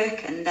in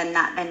work, and then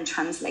that then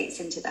translates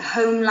into the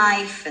home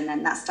life, and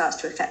then that starts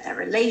to affect their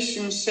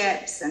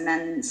relationships, and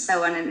then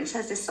so on, and it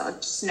has this sort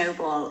of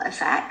snowball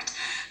effect.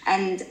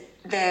 And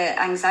the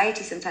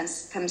anxiety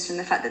sometimes comes from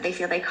the fact that they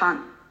feel they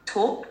can't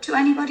talk to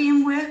anybody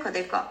in work, or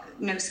they've got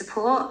no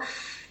support.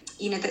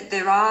 That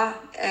there are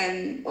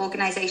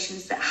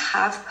organisations that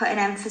have put an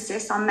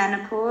emphasis on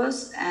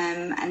menopause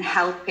and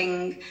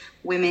helping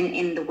women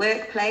in the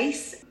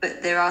workplace,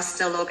 but there are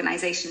still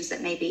organisations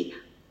that maybe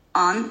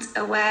aren't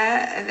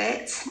aware of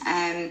it.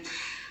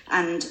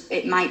 And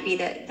it might be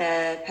that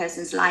the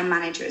person's line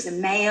manager is a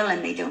male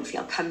and they don't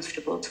feel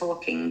comfortable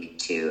talking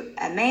to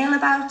a male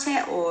about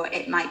it, or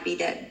it might be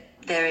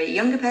that they're a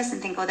younger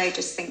person, or they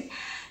just think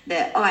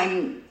that,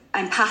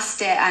 I'm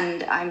past it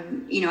and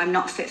I'm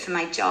not fit for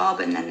my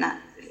job, and then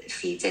that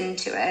feeds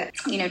into it.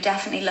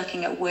 Definitely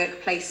looking at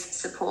workplace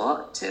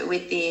support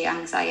with the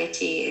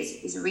anxiety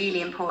is really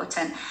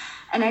important.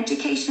 And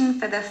education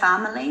for the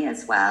family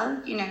as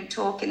well,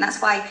 talking. That's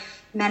why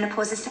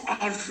menopause is for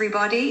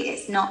everybody.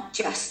 It's not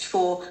just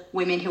for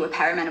women who are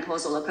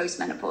perimenopausal or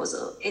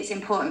postmenopausal. It's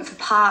important for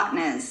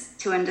partners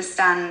to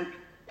understand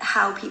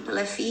how people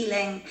are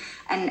feeling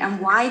and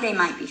why they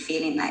might be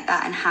feeling like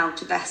that, and how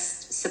to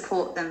best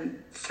support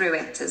them through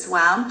it as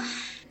well.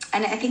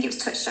 And I think it was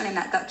touched on in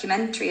that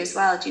documentary as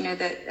well. Do you know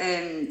that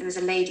there was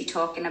a lady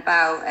talking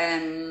about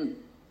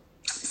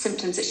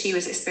symptoms that she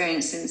was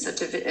experiencing,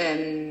 sort of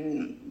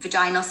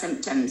vaginal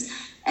symptoms,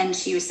 and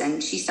she was saying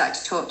she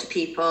started to talk to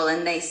people,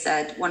 and they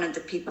said, one of the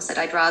people said,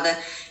 I'd rather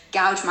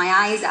gouge my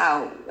eyes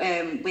out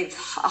with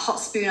a hot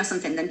spoon or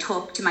something than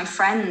talk to my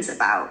friends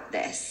about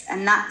this.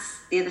 And that's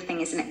the other thing,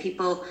 isn't it?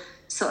 People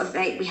sort of,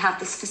 we have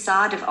this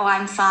facade of,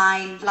 I'm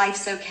fine,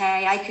 life's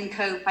okay, I can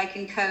cope.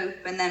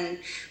 And then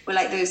we're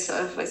like those sort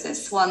of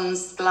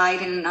swans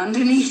gliding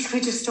underneath. We're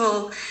just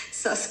all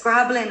sort of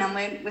scrabbling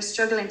and we're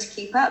struggling to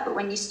keep up. But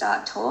when you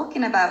start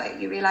talking about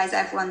it, you realise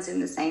everyone's in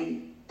the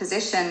same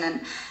position.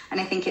 And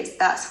I think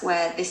that's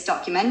where this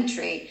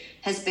documentary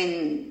has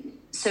been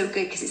so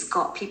good, because it's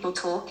got people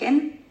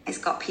talking. It's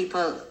got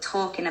people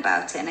talking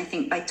about it. And I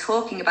think by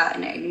talking about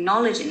it and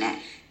acknowledging it,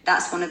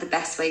 that's one of the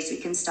best ways we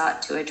can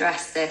start to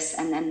address this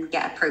and then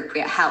get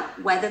appropriate help,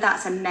 whether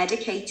that's a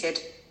medicated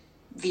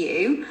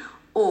view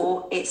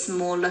or it's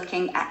more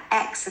looking at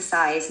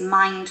exercise,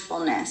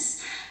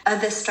 mindfulness,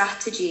 other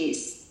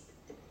strategies,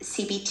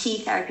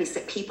 CBT therapies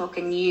that people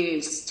can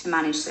use to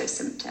manage those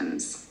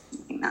symptoms. I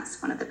think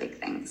that's one of the big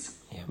things.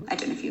 Yeah. I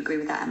don't know if you agree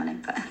with that, Emily,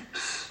 but...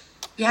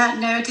 Yeah,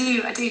 no, I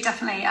do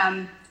definitely.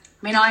 I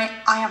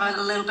have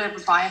a little bit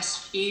of a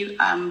biased view.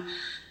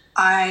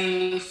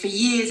 For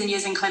years and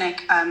years in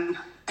clinic, I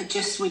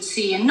just would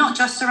see, and not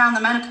just around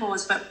the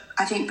menopause, but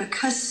I think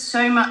because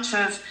so much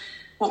of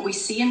what we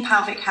see in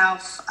pelvic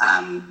health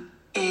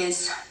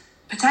is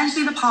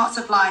potentially the parts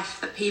of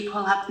life that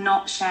people have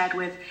not shared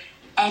with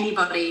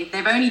anybody.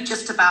 They've only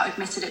just about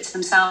admitted it to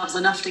themselves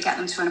enough to get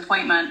them to an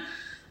appointment.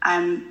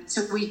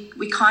 So we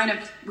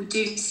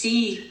do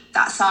see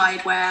that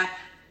side where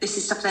this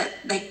is stuff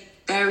that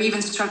they're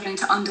even struggling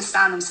to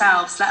understand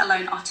themselves, let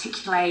alone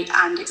articulate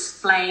and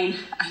explain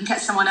and get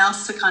someone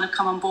else to kind of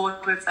come on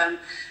board with them.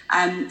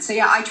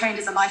 I trained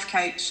as a life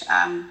coach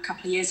a couple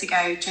of years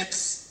ago,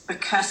 just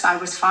because I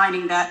was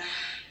finding that,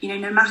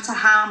 no matter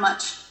how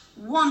much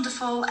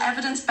wonderful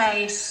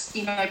evidence-based,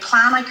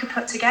 plan I could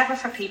put together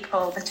for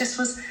people, there just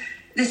was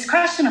this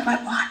question of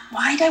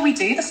why don't we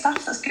do the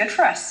stuff that's good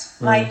for us?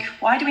 Like,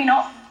 why do we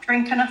not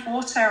drink enough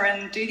water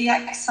and do the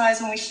exercise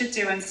when we should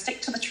do and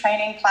stick to the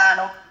training plan,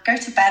 or go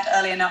to bed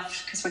early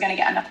enough because we're going to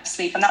get enough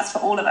sleep? And that's for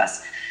all of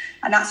us.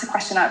 And that's a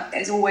question that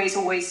is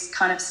always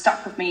kind of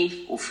stuck with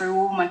me through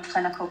all my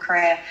clinical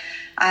career.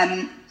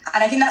 And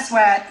I think that's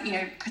where,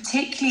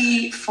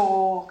 particularly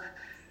for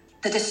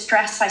the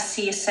distress I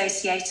see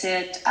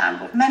associated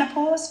with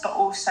menopause, but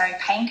also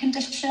pain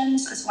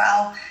conditions as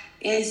well,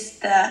 is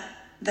the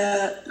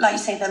like you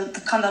say,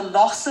 the kind of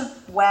loss of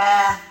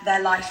where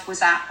their life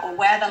was at, or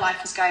where their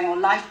life was going, or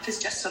life has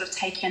just sort of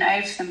taken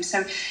over them.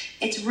 So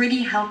it's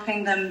really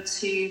helping them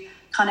to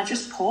kind of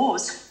just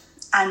pause.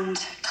 And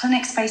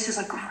clinic spaces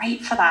are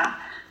great for that,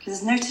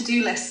 because there's no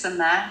to-do lists in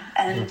there,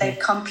 and they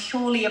become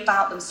purely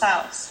about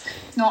themselves.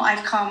 It's not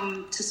I've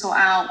come to sort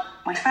out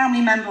my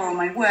family member or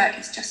my work,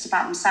 it's just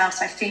about themselves.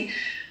 So I think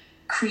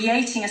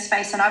creating a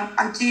space, and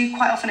I do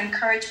quite often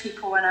encourage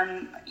people when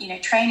I'm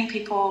training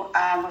people,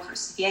 whether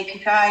it's the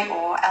APPI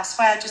or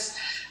elsewhere, just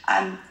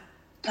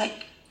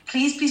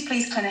please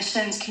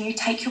clinicians, can you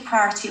take your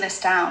priority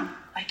list down?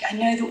 Like, I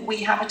know that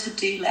we have a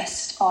to-do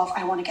list of,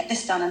 I want to get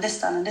this done and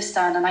this done and this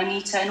done, and I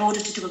need to, in order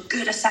to do a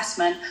good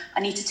assessment, I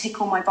need to tick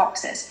all my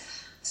boxes.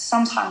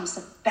 Sometimes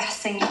the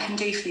best thing you can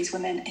do for these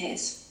women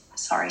is,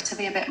 sorry to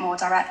be a bit more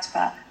direct,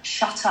 but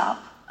shut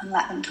up and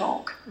let them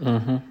talk.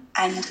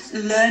 And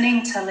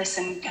learning to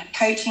listen.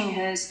 Coaching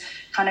has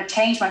kind of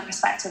changed my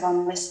perspective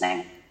on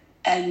listening.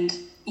 And,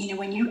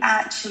 when you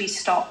actually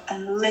stop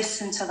and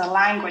listen to the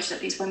language that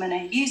these women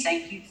are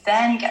using, you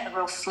then get the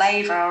real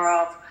flavour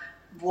of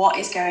what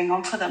is going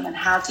on for them and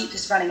how deep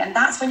this is running. And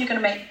that's when you're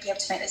going to be able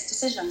to make those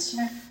decisions.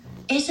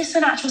 Is this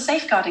an actual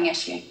safeguarding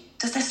issue?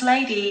 Does this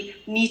lady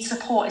need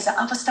support? Is there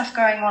other stuff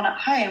going on at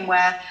home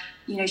where,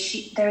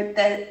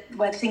 they're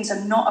where things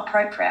are not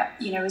appropriate.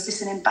 Is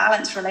this an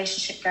imbalanced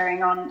relationship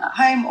going on at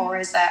home, or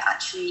is there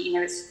actually,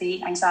 it's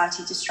the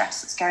anxiety,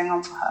 distress that's going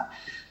on for her?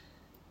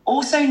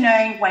 Also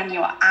knowing when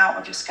you're out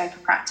of your scope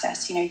of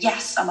practice.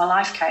 Yes, I'm a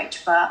life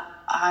coach, but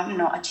I'm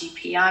not a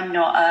GP. I'm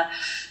not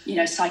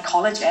a,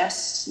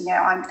 psychologist.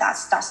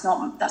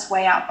 That's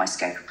way out of my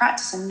scope of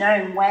practice. And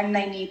knowing when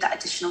they need that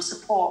additional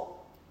support,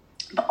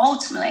 but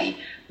ultimately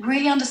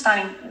really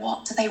understanding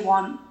what do they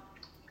want.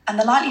 And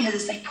the likelihood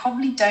is they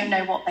probably don't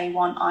know what they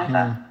want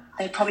either.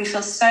 They probably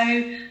feel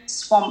so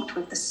swamped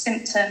with the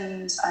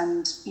symptoms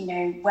and,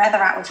 where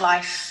they're at with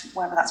life,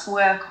 whether that's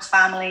work or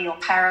family or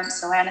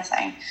parents or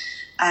anything.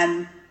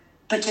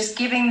 But just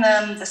giving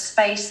them the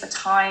space, the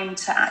time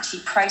to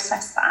actually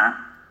process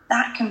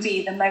that can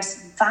be the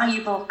most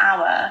valuable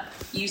hour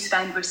you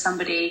spend with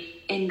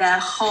somebody in their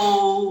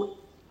whole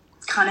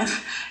kind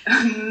of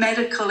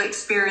medical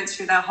experience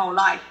through their whole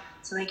life.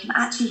 So they can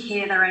actually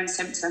hear their own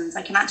symptoms,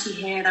 they can actually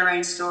hear their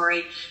own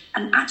story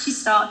and actually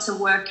start to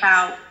work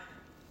out,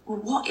 well,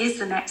 what is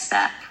the next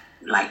step?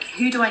 Like,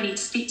 who do I need to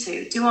speak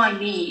to? Do I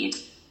need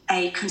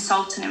a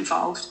consultant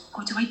involved,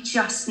 or do I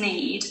just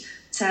need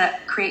to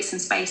create some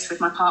space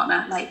with my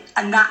partner?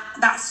 And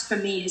that's for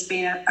me has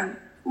been a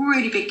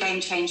really big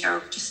game changer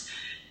of just,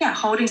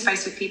 holding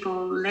space with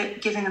people,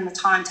 giving them the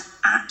time to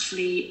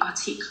actually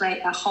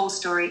articulate their whole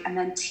story, and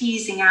then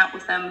teasing out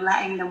with them,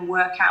 letting them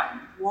work out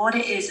what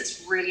it is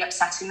that's really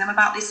upsetting them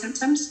about these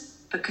symptoms.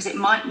 Because it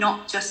might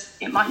not just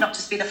be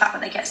the fact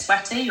that they get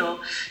sweaty or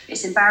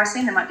it's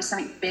embarrassing. There might be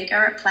something bigger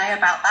at play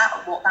about that,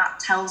 or what that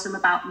tells them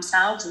about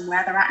themselves and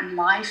where they're at in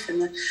life,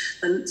 and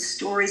the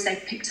stories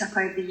they've picked up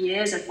over the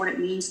years of what it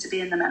means to be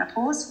in the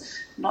menopause.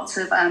 Lots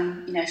of,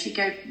 if you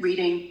go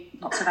reading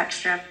lots of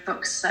extra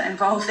books that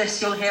involve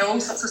this, you'll hear all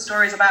sorts of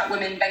stories about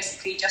women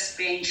basically just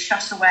being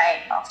shut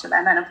away after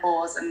their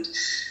menopause, and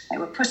they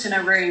were put in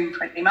a room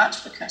pretty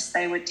much because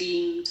they were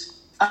deemed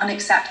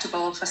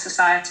unacceptable for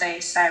society.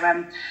 So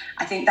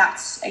I think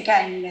that's,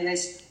 again,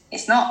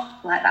 it's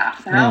not like that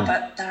now,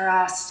 but there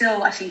are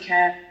still, I think,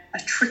 a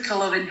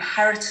trickle of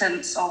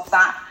inheritance of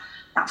that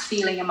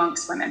feeling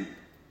amongst women.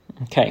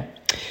 Okay,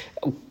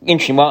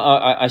 interesting. Well,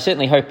 I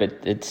certainly hope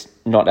it's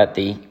not at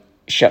the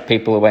shut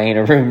people away in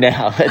a room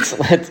now.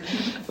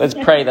 Let's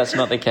pray that's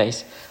not the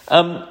case.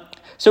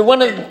 So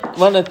one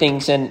of the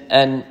things,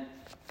 and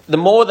the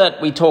more that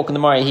we talk and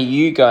the more I hear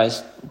you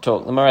guys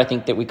talk, the more I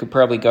think that we could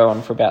probably go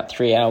on for about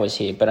 3 hours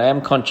here. But I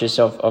am conscious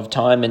of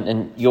time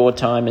and your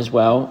time as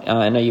well.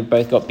 I know you've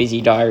both got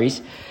busy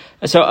diaries.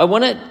 So I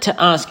wanted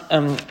to ask,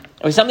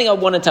 it was something I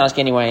wanted to ask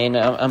anyway, and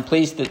I'm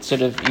pleased that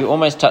sort of you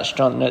almost touched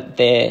on it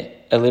there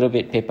a little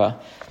bit, Pippa.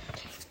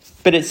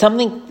 But it's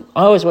something,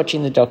 I was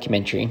watching the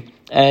documentary,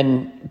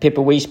 and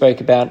Pippa, we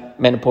spoke about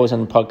menopause on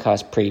the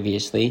podcast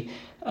previously,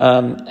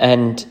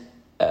 and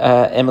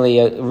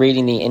Emily,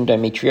 reading the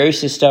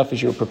endometriosis stuff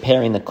as you were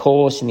preparing the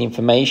course and the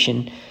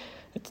information.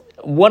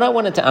 What I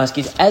wanted to ask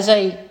is, as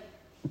a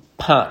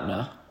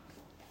partner,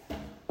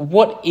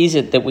 what is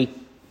it that we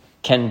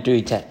can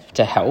do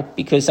to help?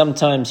 Because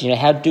sometimes,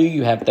 how do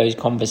you have those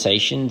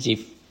conversations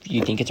if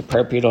you think it's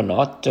appropriate or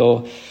not?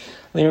 Or,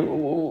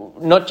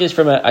 not just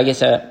from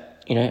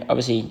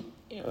obviously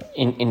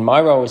in my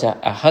role as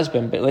a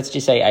husband, but let's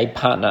just say a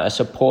partner, a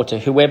supporter,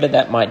 whoever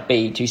that might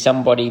be, to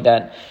somebody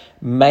that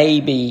may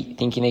be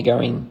thinking they're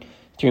going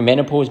through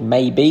menopause,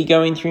 may be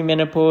going through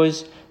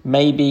menopause,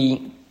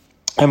 maybe,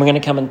 and we're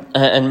going to come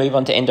and move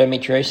on to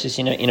endometriosis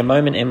in a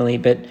moment, Emily,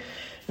 but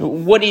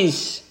what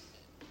is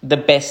the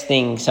best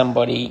thing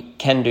somebody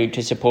can do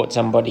to support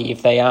somebody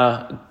if they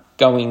are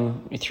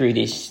going through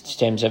this in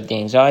terms of the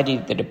anxiety,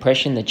 the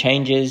depression, the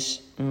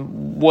changes?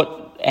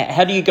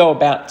 How do you go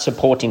about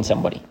supporting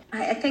somebody?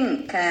 I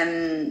think,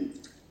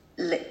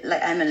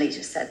 like Emily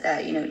just said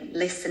there,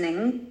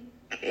 listening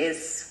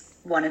is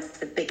one of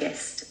the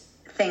biggest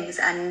things,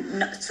 and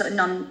not, sort of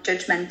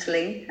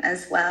non-judgmentally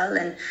as well.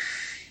 And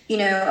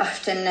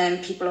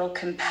often people all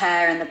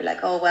compare, and they'll be like,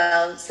 oh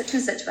well, such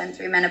and such went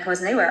through menopause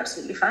and they were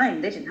absolutely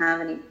fine, they didn't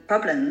have any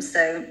problems,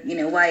 so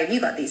why have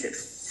you got these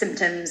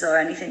symptoms or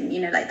anything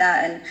like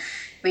that? And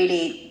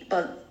really,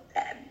 well,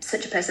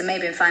 such a person may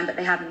have been fine, but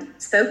they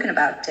haven't spoken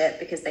about it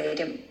because they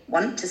didn't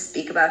want to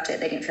speak about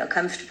it, they didn't feel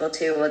comfortable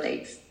to, or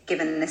they've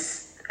given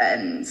this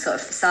sort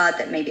of facade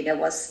that maybe it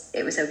was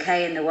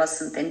okay and there was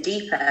something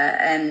deeper.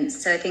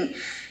 So I think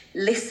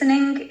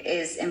listening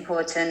is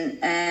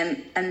important,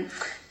 and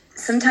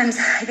sometimes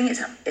I think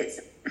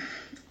it's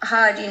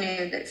hard,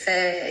 that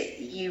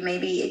for you,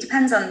 maybe it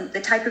depends on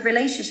the type of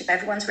relationship.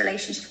 Everyone's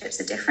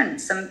relationships are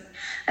different. Some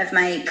of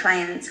my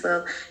clients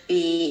will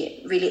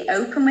be really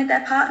open with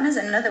their partners,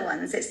 and other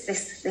ones it's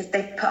this,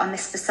 they put on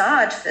this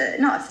facade,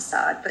 not a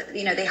facade, but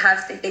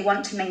they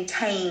want to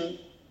maintain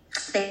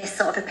this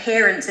sort of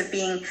appearance of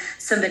being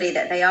somebody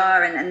that they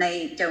are, and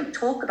they don't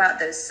talk about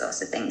those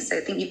sorts of things. So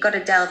I think you've got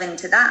to delve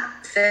into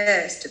that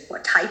first.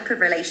 What type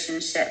of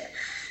relationship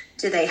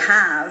do they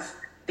have?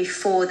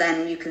 before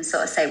then you can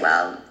sort of say,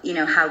 well, you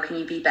know, how can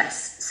you be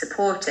best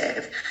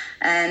supportive?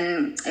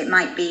 It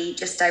might be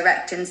just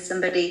directing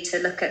somebody to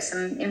look at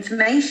some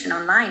information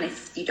online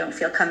if you don't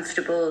feel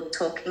comfortable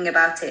talking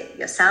about it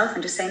yourself,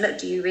 and just saying, look,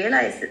 do you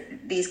realize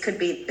that these could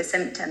be the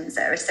symptoms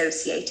that are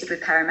associated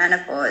with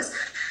perimenopause?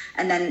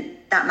 And then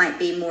that might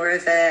be more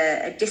of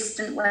a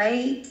distant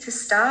way to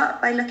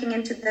start by looking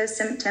into those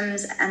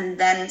symptoms, and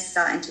then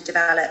starting to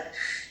develop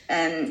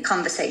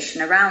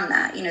conversation around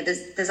that. You know,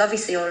 there's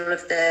obviously all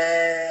of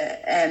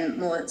the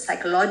more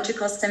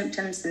psychological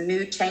symptoms, the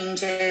mood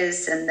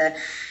changes and the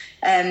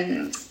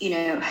you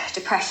know,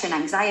 depression,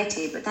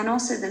 anxiety, but then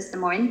also there's the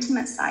more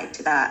intimate side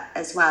to that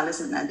as well,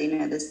 isn't there? You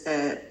know, there's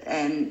the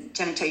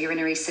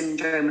genitourinary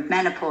syndrome of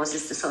menopause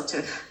is the sort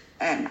of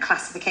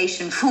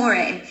classification for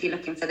it if you're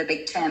looking for the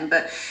big term,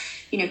 but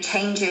you know,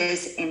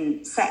 changes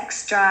in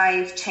sex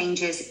drive,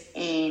 changes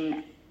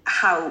in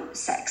how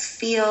sex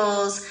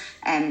feels,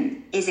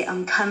 is it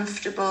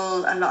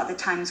uncomfortable? A lot of the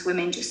times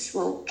women just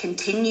will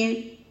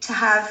continue to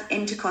have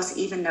intercourse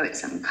even though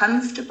it's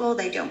uncomfortable.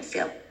 They don't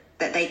feel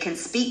that they can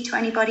speak to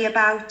anybody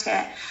about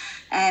it.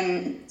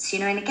 So,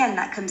 you know, and again,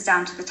 that comes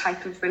down to the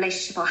type of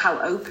relationship or how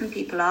open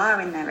people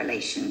are in their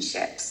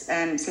relationships. So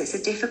it's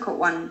a difficult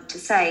one to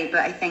say,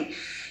 but I think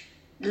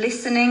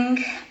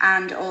listening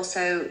and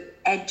also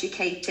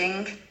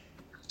educating,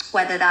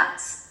 whether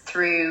that's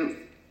through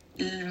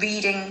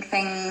reading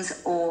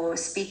things or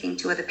speaking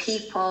to other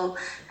people,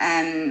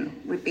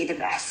 would be the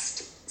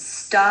best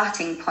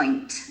starting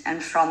point.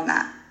 And from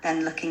that,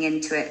 then looking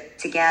into it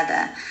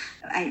together.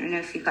 I don't know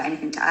if you've got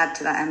anything to add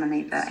to that,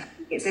 Emily, but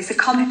it's a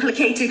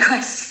complicated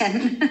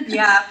question.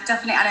 Yeah,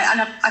 definitely.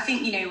 And I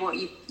think, you know, what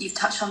you've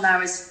touched on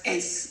there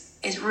is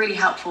really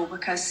helpful,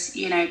 because,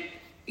 you know,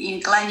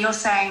 Glenn, you're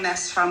saying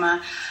this from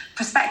a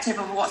perspective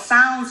of what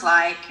sounds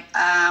like,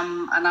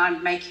 and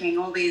I'm making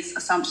all these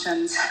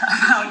assumptions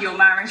about your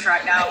marriage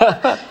right now.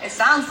 It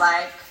sounds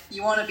like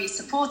you want to be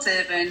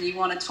supportive and you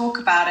want to talk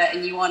about it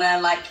and you want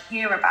to like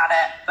hear about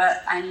it.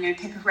 And you know,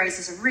 Pippa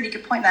raises a really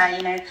good point there.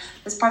 You know,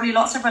 there's probably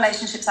lots of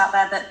relationships out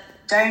there that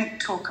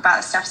don't talk about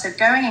this stuff. So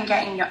going and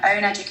getting your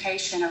own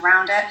education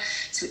around it.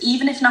 So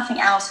even if nothing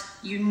else,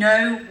 you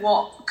know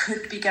what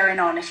could be going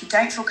on. If you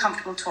don't feel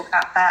comfortable talk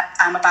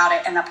about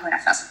it in that point,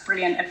 that's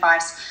brilliant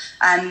advice.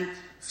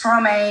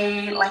 From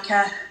a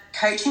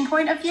coaching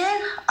point of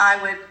view,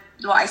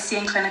 what I see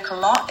in clinic a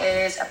lot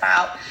is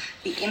about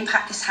the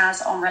impact this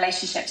has on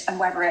relationships, and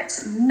whether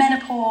it's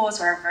menopause,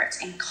 whether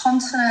it's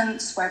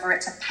incontinence, whether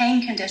it's a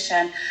pain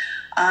condition.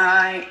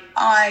 I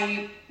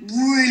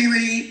really,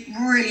 really,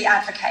 really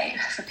advocate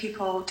for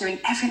people doing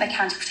everything they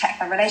can to protect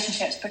their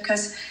relationships,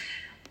 because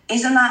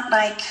isn't that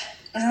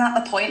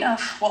the point of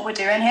what we're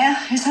doing here?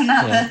 Isn't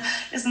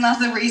that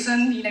the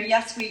reason? You know,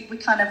 yes, we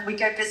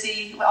go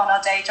busy on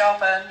our day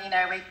job and, you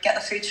know, we get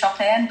the food shop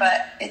in,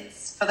 but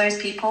it's for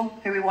those people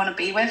who we want to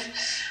be with.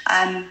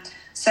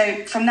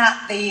 So from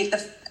that,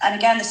 and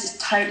again, this is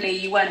totally,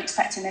 you weren't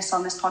expecting this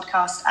on this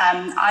podcast.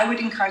 I would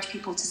encourage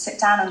people to sit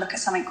down and look at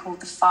something called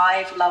the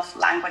 5 love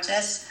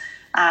languages.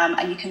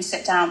 And you can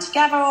sit down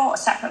together or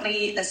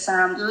separately. There's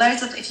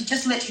loads of, if you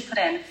just literally put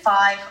in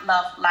 5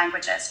 love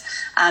languages,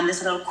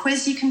 there's a little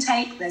quiz you can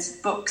take. There's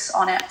books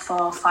on it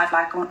for 5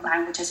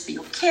 languages for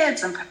your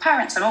kids and for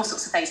parents and all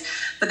sorts of things.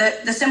 But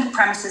the simple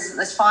premise is that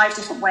there's 5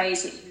 different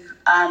ways that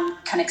you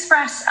can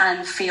express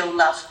and feel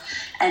love.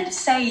 And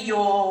say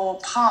your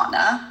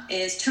partner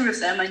is 2 of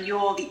them and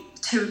you're the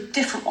 2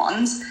 different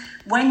ones.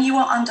 When you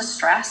are under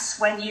stress,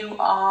 when you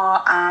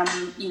are,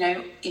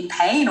 in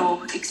pain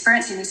or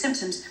experiencing these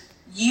symptoms,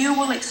 you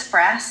will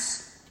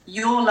express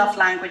your love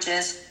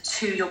languages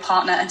to your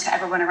partner and to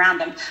everyone around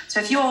them. So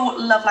if your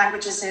love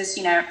languages is,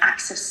 you know,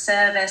 acts of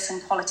service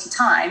and quality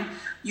time,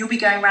 you'll be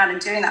going around and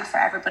doing that for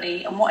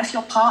everybody. And what if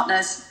your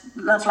partner's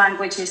love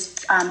language is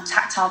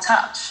tactile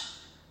touch,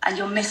 and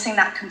you're missing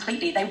that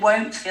completely? They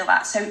won't feel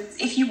that. So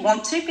if you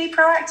want to be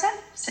proactive,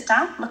 sit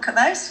down, look at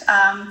those,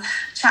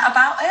 chat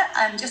about it,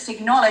 and just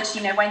acknowledge,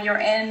 you know, when you're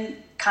in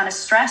kind of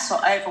stress or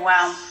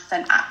overwhelm,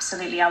 then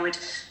absolutely I would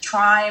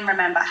try and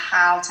remember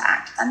how to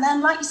act. And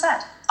then, like you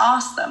said,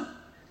 ask them,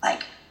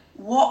 like,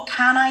 what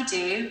can I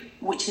do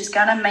which is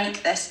going to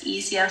make this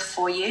easier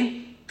for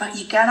you? But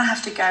you're going to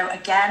have to go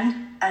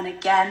again and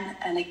again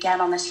and again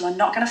on this. You are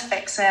not going to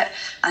fix it.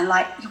 And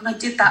like, I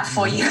did that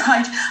for you.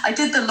 I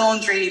did the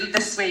laundry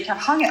this week. I've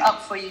hung it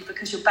up for you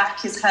because your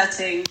back is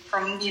hurting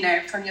from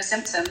your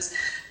symptoms.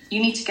 You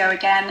need to go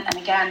again and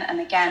again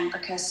and again,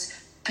 because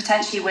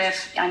potentially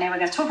I know we're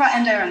going to talk about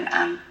endo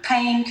and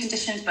pain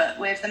conditions, but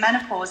with the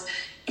menopause,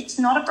 it's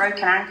not a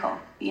broken ankle.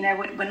 You know,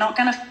 we're not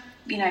going to,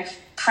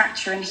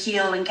 fracture and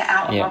heal and get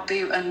out of our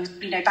boot and,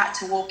 back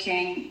to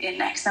walking in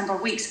X number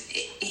of weeks.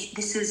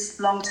 This is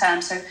long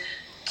term. So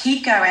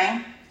keep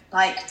going.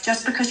 Like,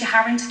 just because you're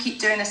having to keep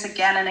doing this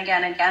again and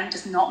again and again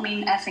does not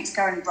mean everything's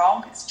going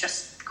wrong. It's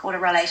just called a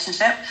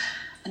relationship.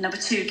 And number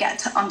 2, get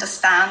to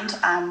understand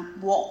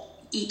what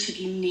each of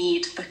you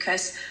need,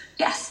 because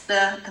yes,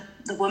 the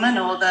woman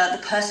or the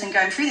person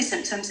going through the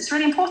symptoms is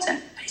really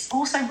important, but it's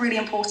also really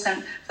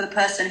important for the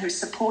person who's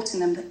supporting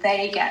them that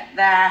they get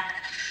their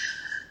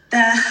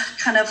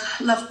kind of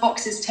love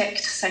boxes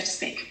ticked, so to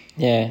speak.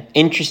 Yeah,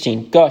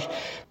 interesting. Gosh,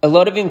 a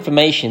lot of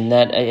information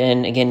that,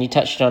 and again, you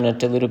touched on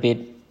it a little bit,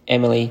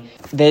 Emily.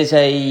 There's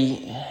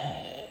a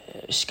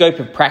scope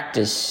of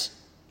practice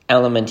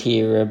element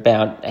here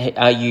about,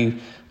 are you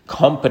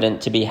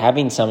competent to be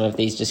having some of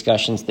these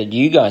discussions that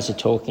you guys are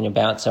talking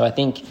about? So I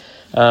think,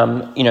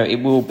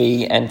 it will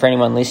be, and for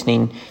anyone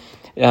listening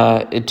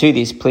to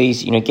this,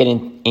 please, get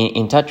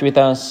in touch with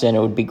us, and it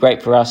would be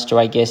great for us to,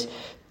 I guess,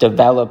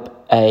 develop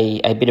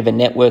a bit of a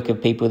network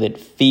of people that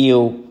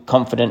feel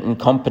confident and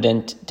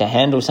competent to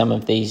handle some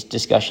of these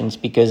discussions,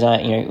 because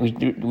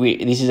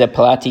this is a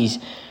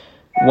Pilates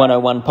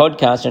 101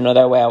 podcast, and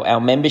although our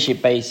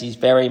membership base is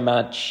very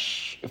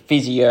much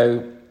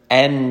physio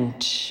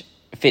and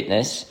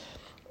fitness,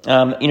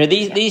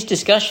 these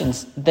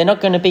discussions, they're not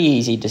going to be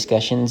easy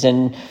discussions.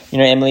 And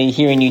Emily,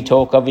 hearing you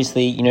talk,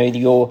 obviously,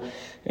 your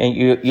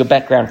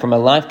background from a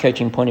life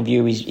coaching point of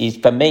view is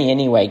for me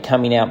anyway,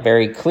 coming out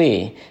very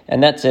clear,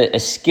 and that's a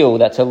skill,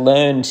 that's a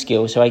learned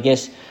skill. So I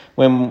guess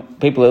when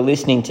people are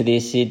listening to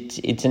this,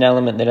 it's an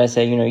element that I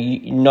say,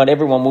 not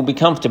everyone will be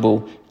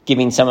comfortable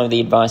giving some of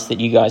the advice that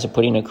you guys are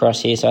putting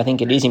across here. So I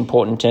think it is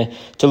important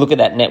to look at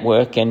that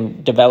network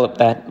and develop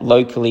that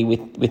locally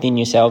within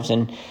yourselves.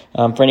 And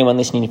for anyone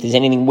listening, if there's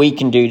anything we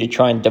can do to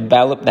try and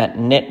develop that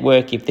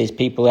network, if there's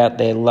people out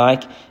there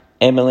like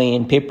Emily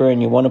and Pippa,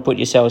 and you want to put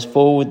yourselves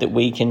forward, that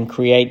we can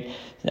create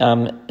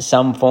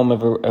some form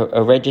of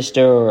a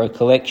register or a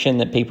collection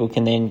that people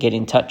can then get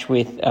in touch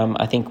with,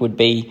 I think would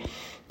be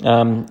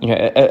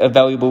a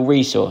valuable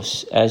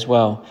resource as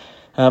well.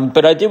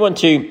 But I do want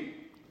to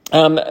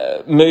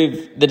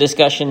move the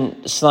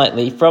discussion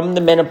slightly from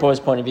the menopause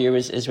point of view.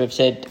 As we've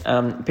said,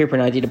 Pippa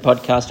and I did a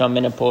podcast on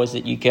menopause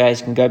that you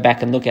guys can go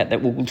back and look at,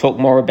 that we'll talk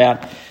more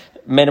about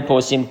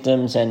menopause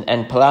symptoms and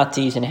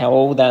Pilates and how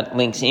all that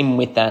links in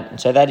with that.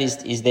 So that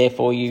is there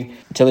for you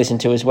to listen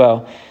to as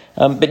well.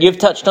 But you've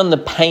touched on the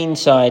pain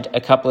side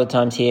a couple of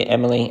times here,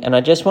 Emily, and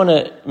I just want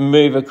to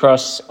move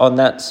across on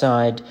that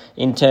side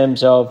in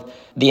terms of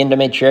the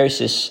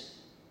endometriosis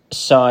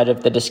side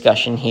of the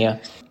discussion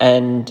here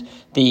and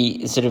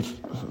the sort of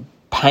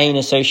pain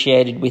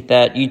associated with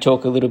that. You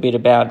talk a little bit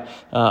about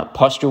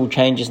postural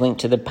changes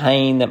linked to the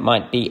pain that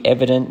might be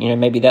evident.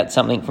 Maybe that's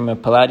something from a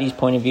Pilates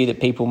point of view that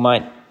people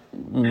might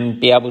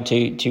be able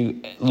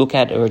to look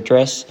at or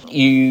address.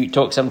 You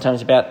talk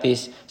sometimes about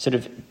this sort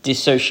of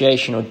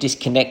dissociation or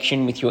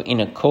disconnection with your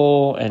inner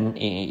core, and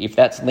if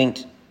that's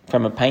linked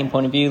from a pain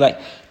point of view.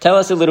 Tell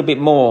us a little bit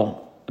more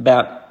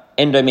about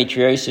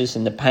endometriosis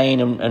and the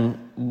pain and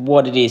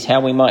what it is,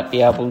 how we might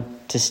be able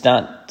to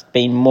start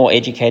being more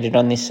educated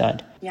on this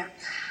side. Yeah.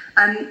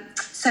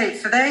 So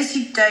for those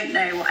who don't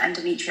know what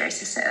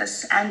endometriosis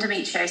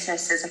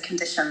is a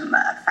condition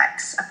that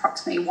affects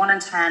approximately 1 in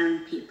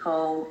 10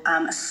 people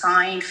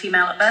assigned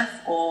female at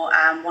birth, or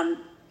one,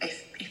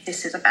 if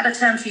this is a better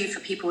term for you,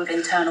 for people with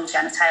internal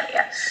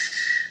genitalia,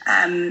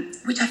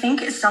 which I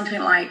think is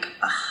something like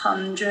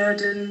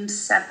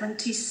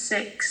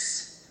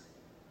 176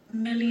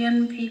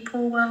 million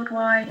people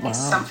worldwide. Wow. It's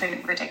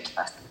something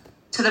ridiculous,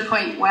 to the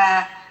point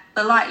where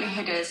the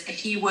likelihood is,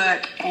 if you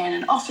work in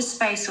an office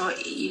space, or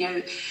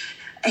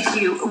if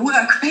you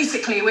work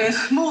basically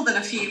with more than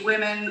a few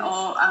women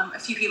or a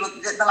few people,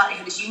 the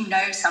likelihood is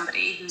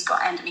somebody who's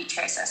got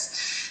endometriosis.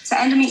 So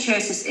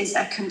endometriosis is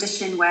a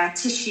condition where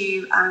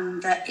tissue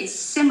that is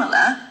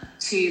similar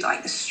to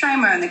like the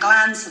stroma and the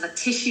glands, so the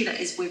tissue that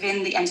is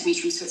within the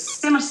endometrium, so it's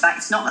similar to that.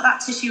 It's not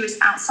that tissue is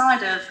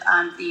outside of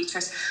the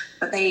uterus,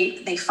 but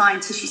they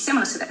find tissue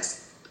similar to this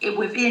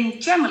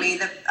within generally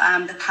the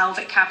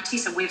pelvic cavity,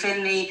 so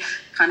within the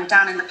kind of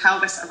down in the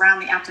pelvis around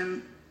the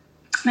abdomen.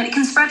 And it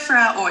can spread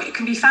throughout, or it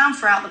can be found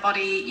throughout the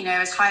body,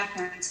 as high up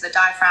into the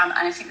diaphragm.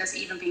 And I think there's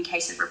even been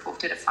cases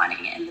reported of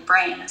finding it in the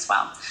brain as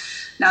well.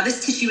 Now,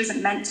 this tissue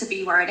isn't meant to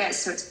be where it is,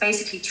 so it's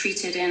basically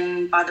treated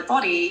by the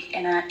body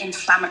in an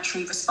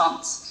inflammatory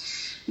response.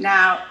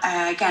 Now,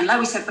 again, like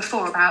we said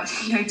before about,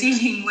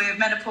 dealing with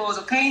menopause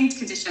or pain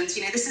conditions,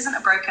 this isn't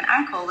a broken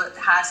ankle that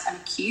has an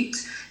acute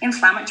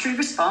inflammatory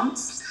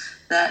response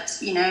that,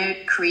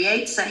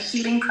 creates a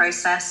healing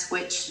process,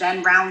 which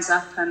then rounds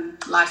up and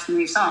life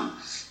moves on.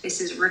 This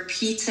is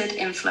repeated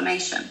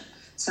inflammation.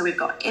 So we've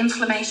got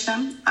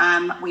inflammation.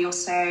 We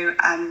also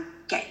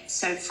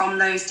so from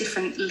those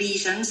different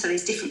lesions, so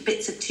these different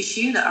bits of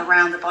tissue that are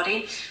around the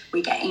body,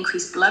 we get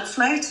increased blood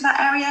flow to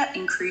that area,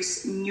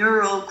 increased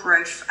neural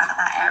growth at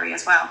that area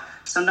as well.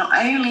 So not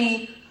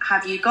only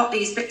have you got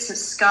these bits of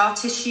scar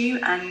tissue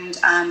and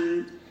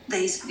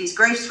these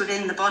growths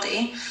within the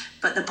body,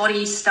 but the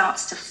body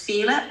starts to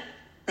feel it.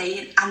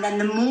 And then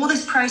the more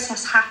this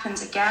process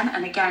happens again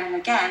and again and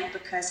again,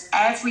 because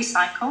every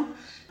cycle,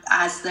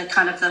 as the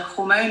kind of the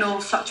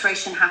hormonal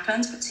fluctuation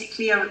happens,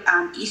 particularly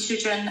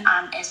estrogen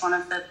is one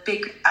of the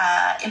big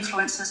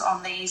influences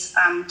on these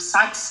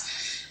sites.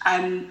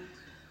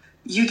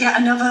 you get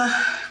another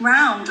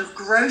round of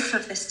growth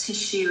of this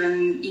tissue,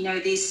 and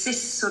these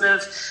cysts sort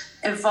of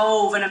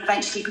evolve and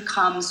eventually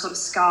become sort of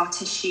scar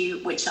tissue,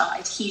 which are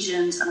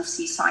adhesions and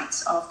obviously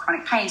sites of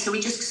chronic pain. So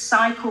we just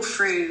cycle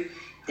through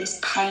this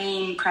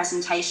pain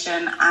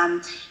presentation,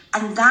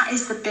 and that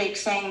is the big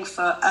thing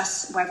for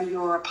us, whether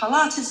you're a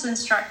Pilates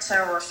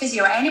instructor or a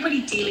physio or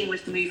anybody dealing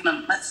with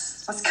movement.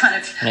 Let's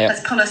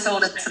pull us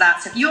all into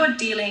that. So if you're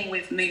dealing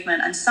with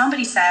movement and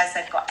somebody says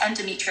they've got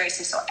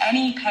endometriosis or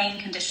any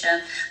pain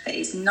condition that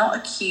is not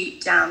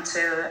acute down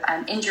to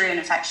an injury and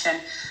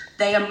infection,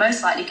 they are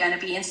most likely going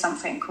to be in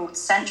something called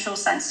central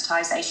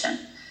sensitization.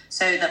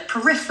 So the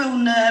peripheral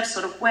nerve,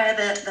 sort of where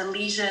the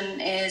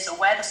lesion is or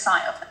where the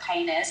site of the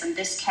pain is, in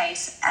this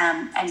case,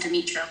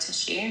 endometrial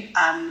tissue,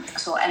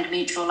 or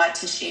endometrial-like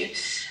tissue,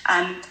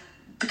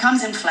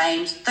 becomes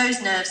inflamed.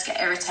 Those nerves get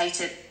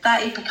irritated.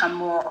 They become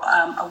more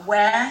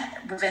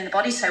aware within the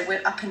body. So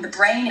we're up in the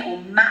brain. It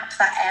will map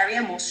that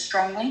area more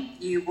strongly.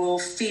 You will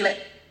feel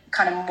it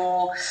kind of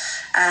more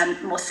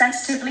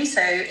sensitively.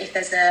 So if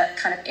there's a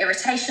kind of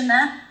irritation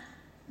there,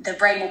 the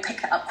brain will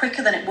pick that up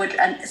quicker than it would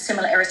a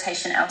similar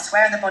irritation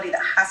elsewhere in the body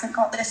that hasn't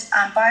got this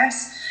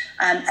virus.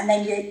 And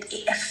then it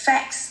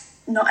affects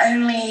not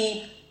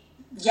only,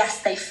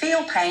 yes, they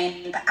feel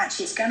pain, but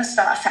actually it's going to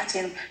start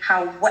affecting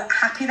how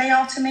happy they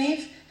are to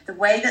move, the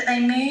way that they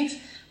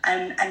move.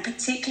 And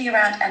particularly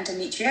around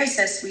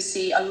endometriosis, we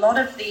see a lot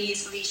of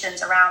these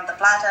lesions around the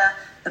bladder,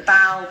 the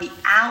bowel, the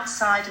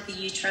outside of the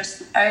uterus,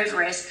 the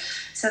ovaries.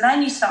 So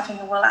then you start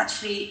thinking, well,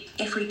 actually,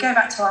 if we go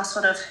back to our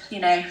sort of,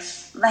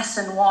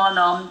 lesson 1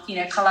 on,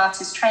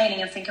 Pilates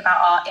training and think about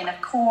our inner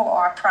core or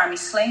our primary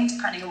sling,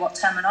 depending on what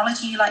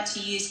terminology you like to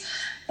use,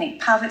 think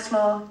pelvic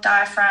floor,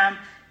 diaphragm,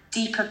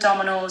 deep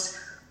abdominals,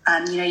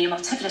 your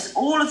multifidus,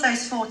 all of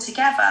those 4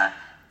 together.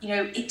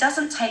 It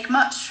doesn't take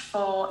much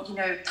for,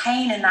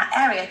 pain in that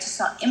area to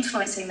start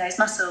influencing those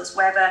muscles,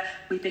 whether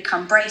we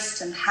become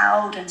braced and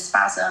held in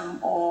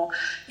spasm, or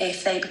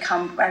if they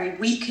become very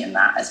weak in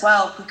that as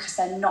well, because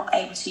they're not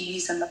able to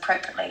use them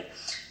appropriately.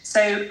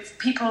 So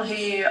people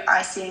who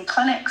I see in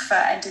clinic for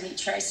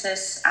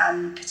endometriosis,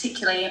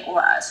 particularly,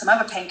 or some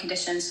other pain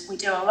conditions, we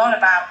do a lot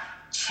about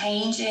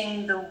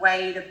changing the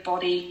way the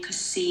body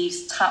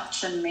perceives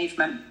touch and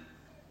movement.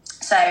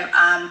 So,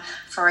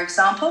 for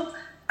example,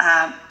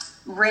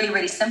 really,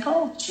 really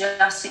simple,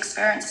 just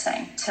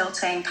experiencing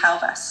tilting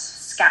pelvis,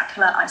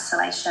 scapular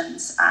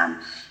isolations.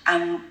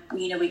 And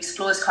we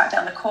explore this quite a bit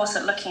on the course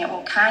at looking at,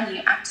 well, can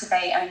you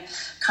activate and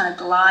kind of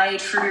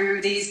glide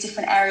through these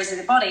different areas of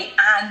the body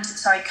and,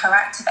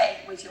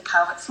 co-activate with your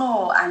pelvic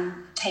floor and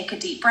take a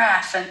deep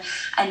breath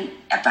and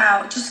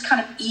about just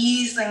kind of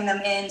easing them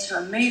into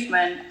a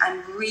movement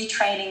and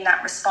retraining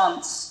that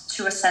response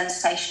to a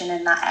sensation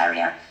in that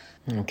area.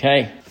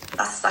 Okay.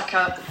 That's like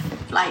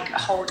a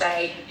whole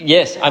day.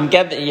 Yes, I'm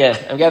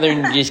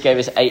gathering you just gave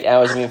us 8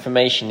 hours of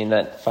information in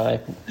that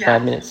 5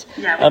 minutes.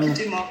 Yeah, we could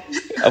do more.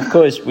 Of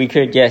course, we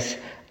could, yes.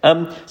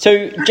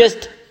 So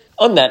just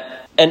on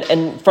that,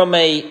 and from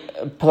a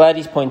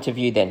Pilates point of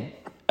view then,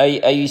 are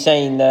you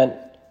saying that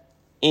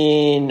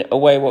in a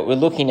way what we're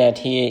looking at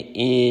here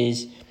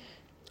is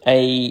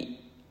a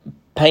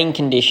pain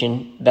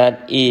condition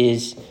that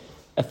is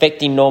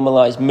affecting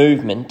normalized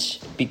movement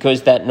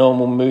because that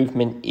normal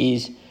movement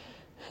is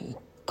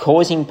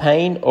causing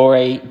pain, or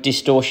a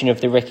distortion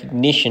of the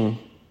recognition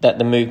that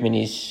the movement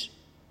is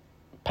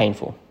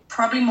painful?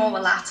 Probably more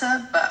the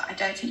latter, but I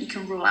don't think you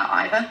can rule out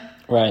either.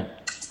 Right.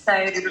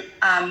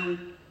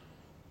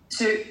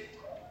 So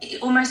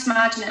almost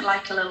imagine it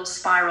like a little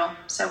spiral.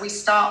 So we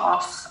start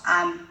off,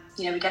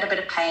 we get a bit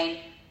of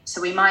pain.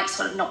 So we might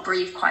sort of not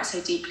breathe quite so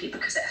deeply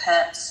because it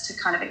hurts to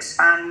kind of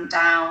expand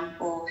down,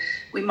 or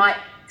we might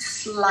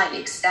slightly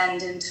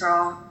extend into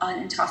our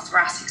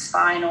thoracic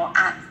spine, or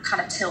kind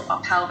of tilt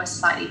our pelvis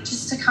slightly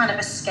just to kind of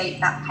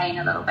escape that pain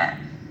a little bit.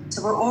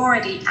 So we're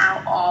already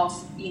out of,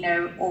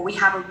 or we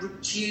have a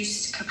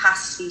reduced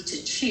capacity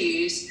to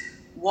choose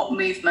what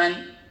movement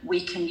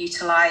we can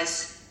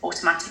utilize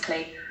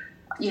automatically.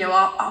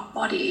 Our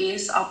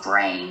bodies, our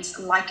brains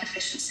like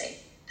efficiency.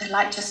 They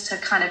like just to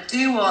kind of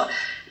do what,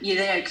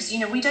 because,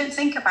 we don't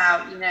think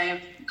about,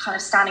 kind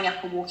of standing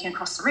up and walking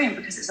across the room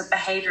because it's a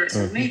behavior, it's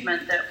a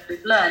movement that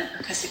we've learned,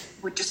 because it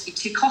would just be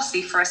too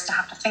costly for us to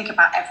have to think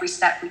about every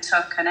step we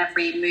took and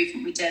every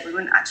movement we did. We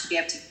wouldn't actually be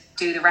able to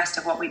do the rest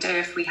of what we do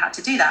if we had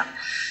to do that.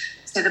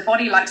 So the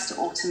body likes to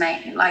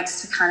automate. It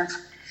likes to kind of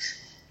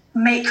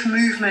make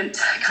movement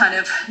kind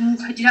of,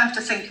 you don't have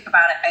to think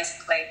about it,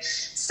 basically.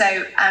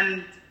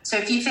 So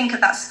if you think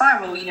of that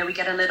spiral, we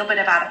get a little bit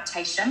of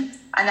adaptation,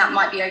 and that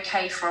might be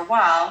okay for a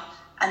while,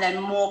 and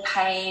then more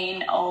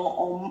pain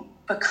or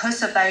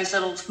because of those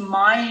little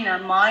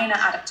minor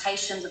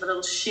adaptations of a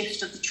little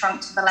shift of the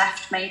trunk to the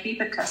left, maybe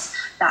because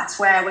that's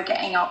where we're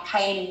getting our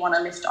pain and want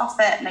to lift off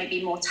it,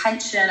 maybe more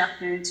tension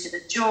up into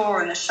the jaw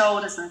and the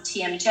shoulders and the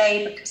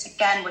TMJ, because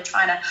again, we're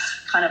trying to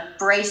kind of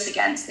brace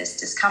against this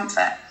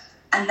discomfort.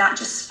 And that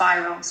just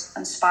spirals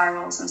and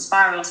spirals and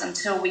spirals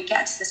until we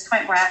get to this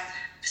point where,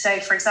 so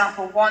for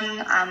example, one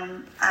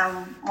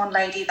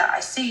lady that I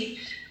see,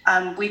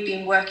 we've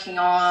been working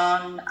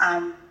on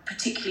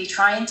particularly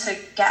trying to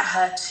get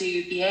her to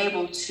be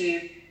able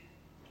to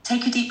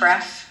take a deep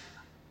breath,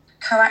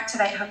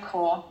 co-activate her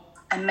core,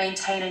 and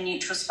maintain a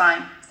neutral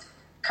spine.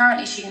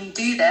 Currently, she can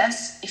do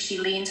this if she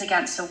leans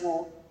against a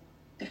wall.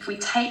 If we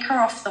take her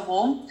off the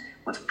wall,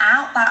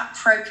 without that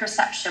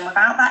proprioception,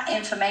 without that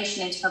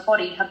information into her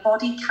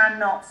body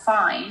cannot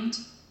find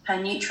her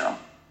neutral,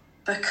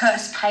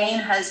 because pain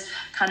has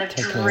kind of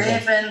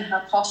driven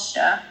her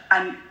posture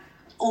and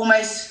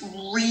almost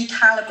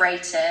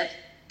recalibrated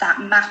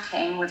that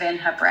mapping within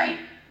her brain.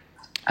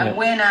 And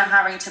we're now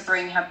having to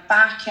bring her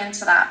back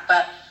into that.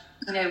 But,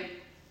 you know,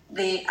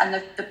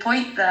 the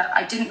point that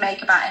I didn't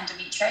make about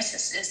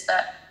endometriosis is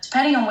that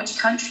depending on which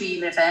country you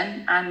live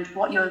in and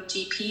what your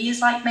GP is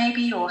like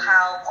maybe, or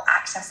what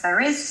access there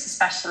is to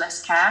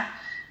specialist care,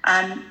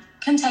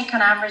 can take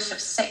an average of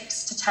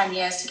 6 to 10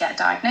 years to get a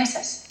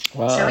diagnosis.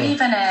 Wow. So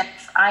even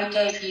if I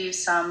gave you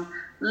some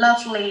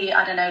lovely,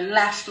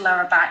 left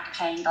lower back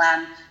pain,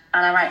 Glenn,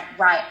 and I'm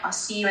right, I'll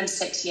see you in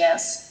 6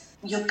 years,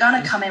 you're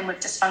going to come in with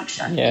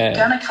dysfunction. You're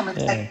going to come with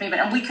movement.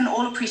 And we can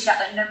all appreciate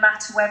that no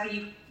matter whether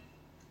you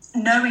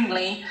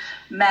knowingly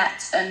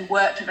met and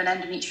worked with an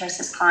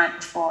endometriosis client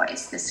before,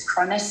 it's this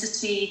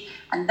chronicity.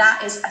 And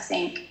that is, I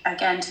think,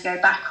 again, to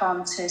go back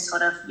on to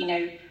sort of,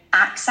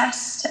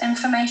 access to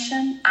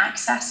information,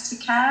 access to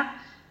care.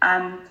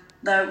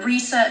 The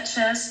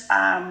researchers,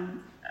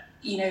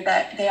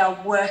 they are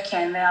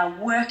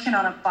working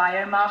on a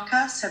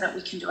biomarker so that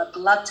we can do a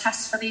blood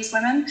test for these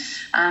women,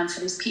 for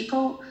these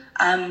people.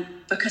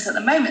 Because at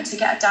the moment, to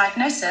get a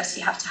diagnosis,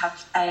 you have to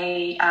have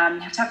a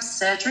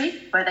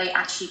surgery where they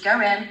actually go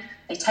in,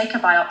 they take a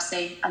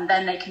biopsy, and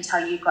then they can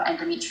tell you you've got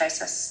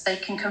endometriosis. They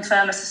can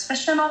confirm a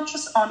suspicion on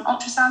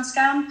ultrasound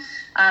scan,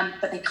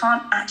 but they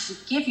can't actually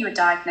give you a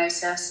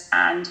diagnosis.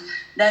 And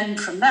then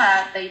from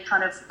there, they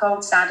kind of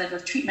gold standard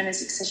of treatment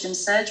is excision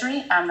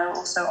surgery, and they'll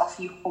also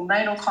offer you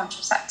hormonal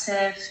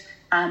contraceptive,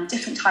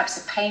 different types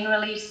of pain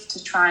relief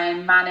to try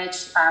and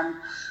manage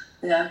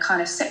the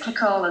kind of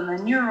cyclical and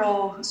the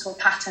neural sort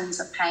of patterns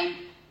of pain.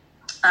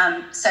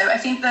 So I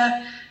think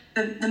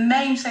the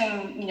main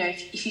thing,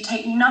 if you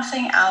take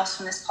nothing else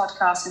from this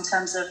podcast in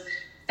terms of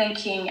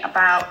thinking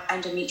about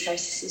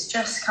endometriosis, is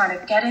just kind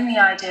of getting the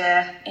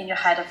idea in your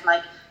head of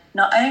like,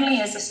 not only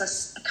is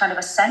this a kind of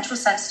a central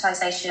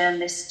sensitization,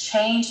 this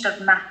change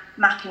of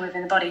mapping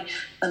within the body,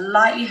 the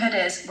likelihood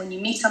is when you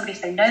meet somebody,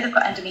 if they know they've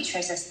got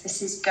endometriosis,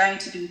 this is going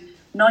to be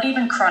not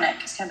even chronic,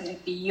 it's going to be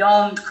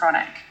beyond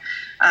chronic.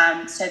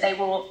 So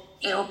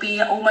it'll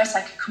be almost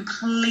like a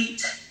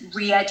complete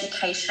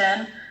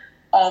re-education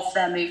of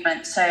their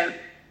movement. So,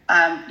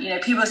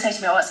 people say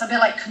to me, it's a bit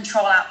like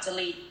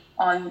Control-Alt-Delete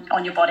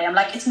on your body. I'm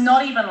like, it's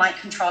not even like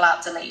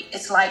Control-Alt-Delete.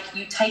 It's like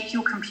you take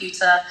your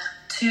computer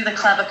to the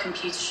clever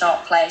computer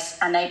shop place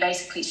and they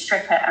basically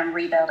strip it and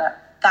rebuild it.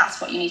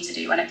 That's what you need to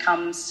do when it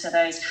comes to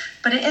those.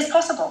 But it is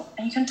possible.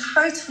 And you can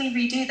totally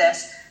redo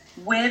this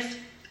with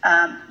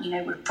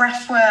with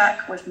breath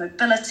work, with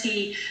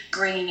mobility,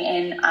 bringing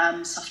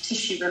in soft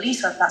tissue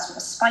release, whether that's with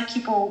a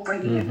spiky ball,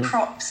 bringing in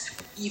props.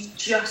 You've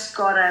just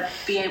got to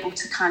be able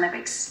to kind of,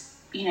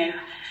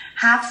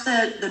 have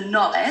the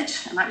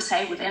knowledge, and like we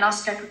say, within our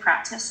scope of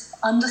practice,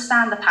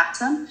 understand the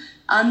pattern,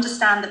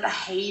 understand the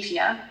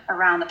behavior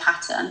around the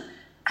pattern,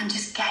 and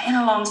just get in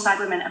alongside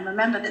women. And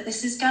remember that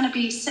this is going to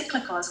be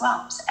cyclical as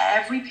well. So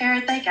every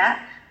period they get,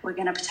 we're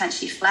going to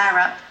potentially flare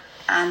up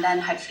and then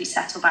hopefully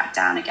settle back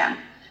down again.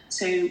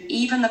 So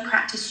even the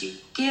practice you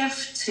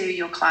give to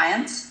your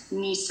clients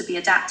needs to be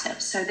adaptive.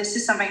 So this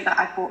is something that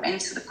I brought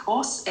into the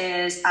course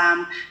is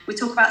we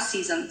talk about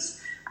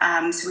seasons.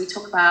 So we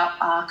talk about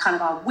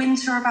our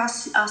winter of our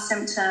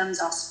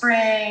symptoms, our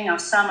spring, our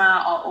summer,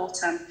 our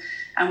autumn.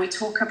 And we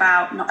talk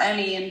about not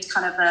only in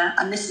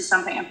and this is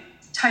something I'm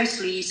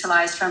totally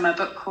utilized from a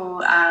book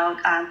called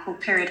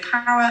Period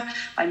Power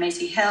by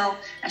Maisie Hill,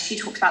 and she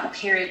talked about the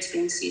periods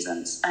being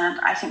seasons. And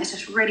I think this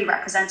is really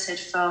represented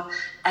for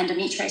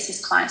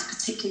endometriosis clients,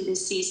 particularly the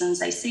seasons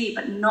they see,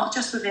 but not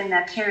just within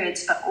their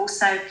periods, but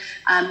also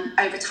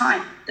over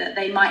time, that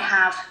they might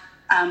have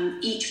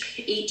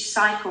each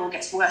cycle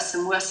gets worse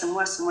and worse and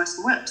worse and worse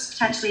and worse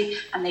potentially,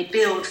 and they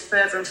build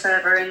further and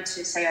further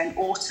into, say, an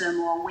autumn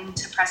or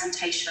winter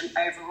presentation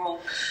overall.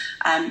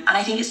 And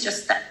I think it's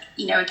just that,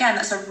 again,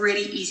 that's a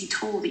really easy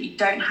tool that you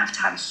don't have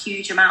to have a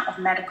huge amount of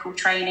medical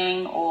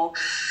training, or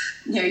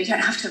you don't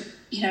have to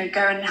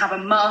go and have a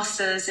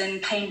master's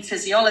in pain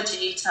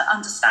physiology to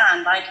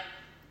understand. Like,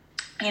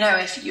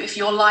 if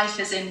your life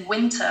is in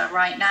winter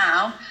right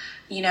now,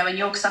 and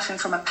you're suffering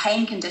from a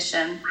pain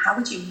condition, how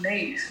would you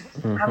move?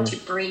 How would you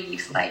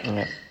breathe? Like,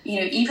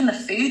 even the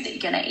food that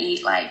you're going to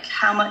eat, like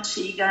how much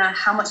do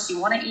you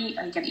want to eat?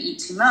 Are you going to eat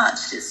too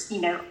much? It's,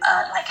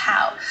 like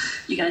how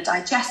you're going to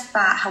digest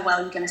that, how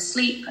well you're going to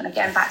sleep. And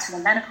again, back to the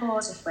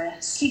menopause, if we're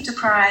sleep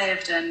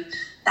deprived, and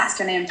that's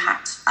going to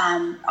impact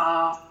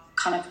our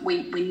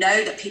we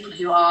know that people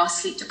who are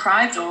sleep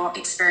deprived or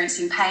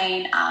experiencing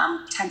pain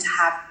tend to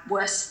have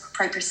worse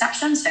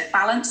proprioception, so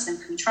balance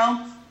and control,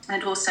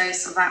 and also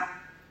sort of that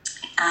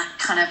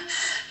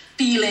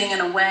feeling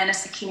and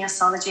awareness, the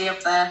kinesiology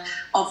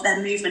of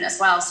their movement as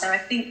well. So I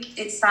think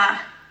it's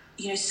that,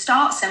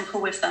 start simple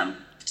with them.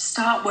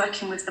 Start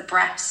working with the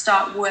breath.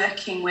 Start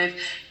working with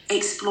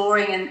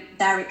exploring and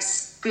their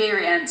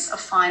experience of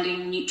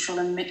finding neutral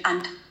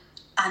and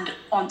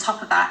on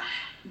top of that,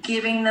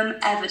 giving them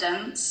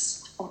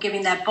evidence or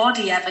giving their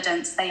body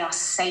evidence they are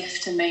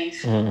safe to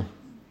move.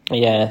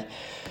 Yeah.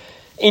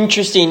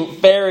 Interesting,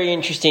 very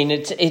interesting.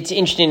 It's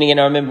interesting again.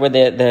 I remember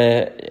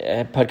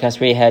the podcast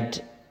we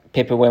had,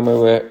 Pippa, when we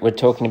were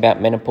talking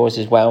about menopause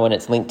as well, and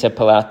it's linked to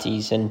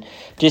Pilates, and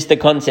just the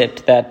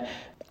concept that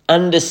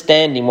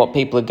understanding what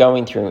people are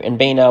going through and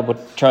being able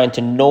to trying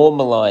to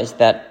normalize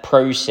that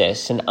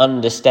process and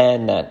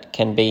understand that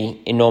can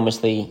be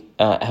enormously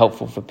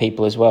helpful for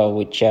people as well,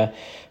 which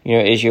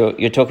as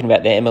you're talking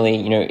about there,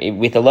 Emily,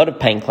 with a lot of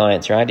pain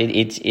clients, right?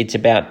 It's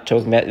about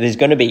talking about there's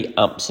going to be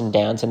ups and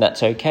downs, and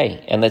that's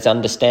okay. And let's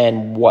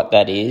understand what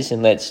that is,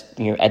 and let's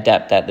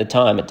adapt at the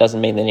time. It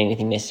doesn't mean that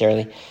anything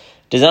necessarily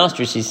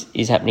disastrous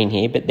is happening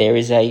here, but there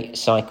is a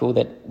cycle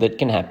that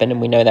can happen,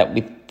 and we know that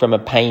from a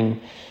pain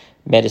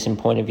medicine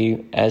point of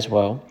view as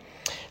well.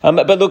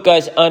 But look,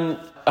 guys,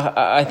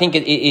 I think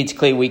it's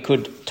clear we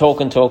could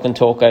talk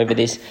over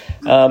this.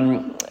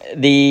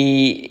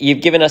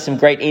 You've given us some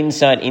great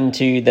insight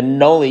into the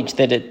knowledge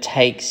that it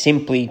takes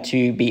simply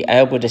to be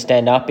able to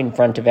stand up in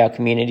front of our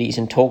communities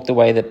and talk the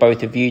way that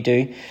both of you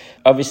do.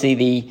 Obviously,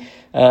 the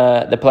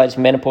Pilates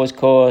Menopause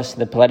course,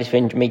 the Pilates for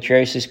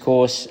Endometriosis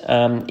course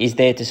is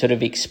there to sort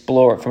of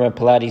explore it from a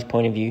Pilates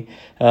point of view.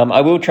 I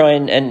will try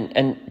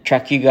and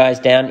track you guys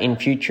down in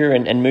future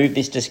and move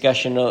this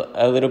discussion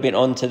a little bit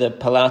onto the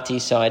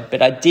Pilates side.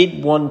 But I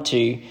did want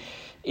to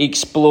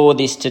explore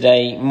this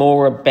today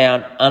more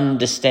about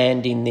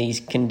understanding these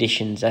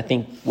conditions. I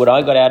think what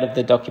I got out of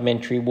the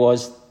documentary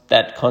was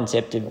that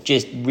concept of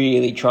just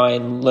really try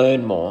and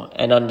learn more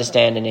and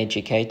understand and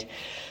educate.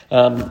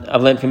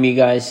 I've learned from you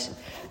guys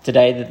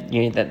today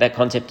that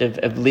concept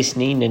of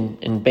listening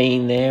and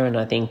being there, and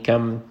I think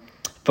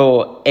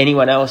for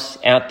anyone else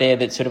out there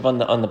that's sort of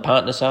on the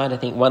partner side, I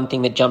think one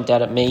thing that jumped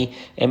out at me,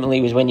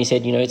 Emily, was when you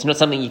said it's not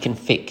something you can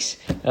fix,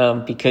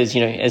 because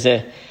as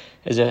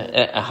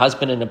a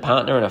husband and a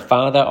partner and a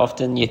father,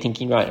 often you're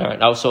thinking, all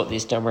right, I'll sort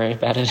this, don't worry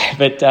about it.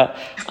 But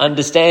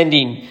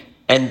understanding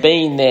and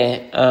being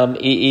there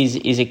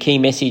is a key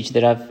message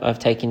that I've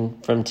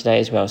taken from today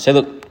as well. So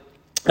look,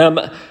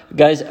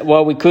 guys,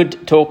 while we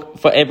could talk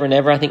forever and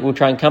ever, I think we'll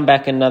try and come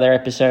back in another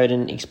episode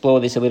and explore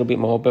this a little bit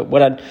more. But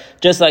what I'd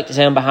just like to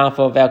say on behalf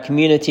of our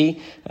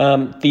community,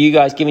 for you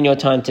guys giving your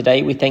time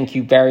today, we thank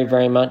you very,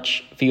 very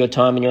much for your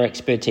time and your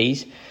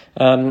expertise.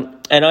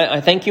 And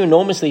I thank you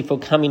enormously for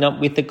coming up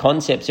with the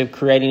concepts of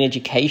creating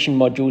education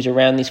modules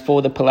around this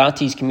for the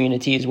Pilates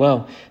community as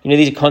well.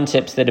 These are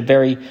concepts that are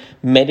very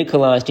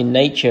medicalized in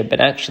nature,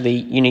 but actually,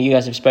 you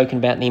guys have spoken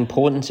about the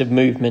importance of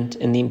movement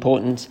and the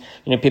importance,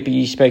 Pippa,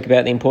 you spoke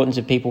about the importance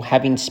of people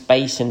having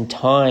space and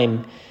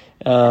time.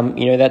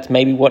 That's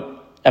maybe what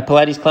a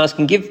Pilates class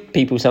can give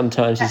people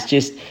sometimes. It's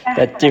just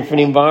that different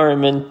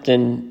environment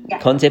and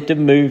concept of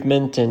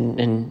movement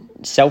and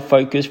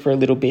self-focus for a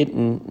little bit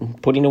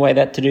and putting away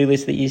that to-do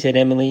list that you said,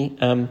 Emily,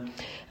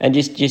 and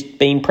just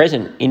being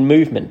present in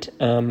movement,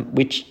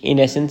 which in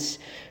essence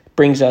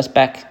brings us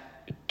back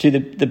to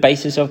the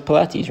basis of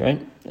Pilates,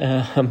 right?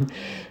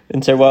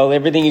 And so while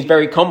everything is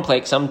very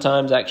complex,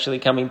 sometimes actually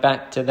coming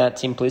back to that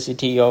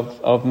simplicity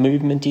of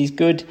movement is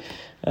good.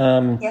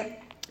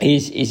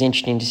 Is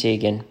interesting to see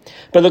again.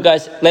 But look,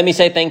 guys, let me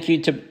say thank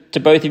you to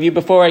both of you.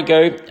 Before I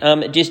go,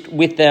 just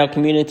with our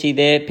community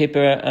there,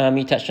 Pippa,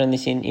 you touched on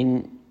this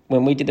in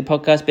when we did the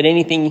podcast, but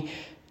anything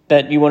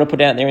that you want to put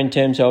out there in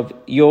terms of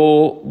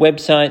your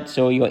websites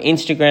or your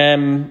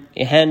Instagram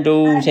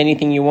handles,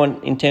 anything you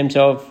want in terms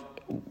of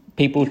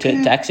people to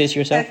access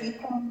yourself? You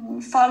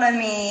can follow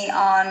me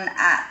on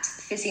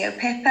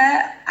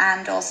 @PhysioPippa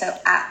and also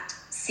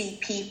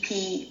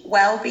 @CPP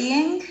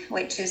Wellbeing,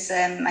 which is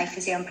my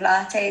physio and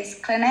Pilates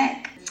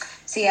clinic.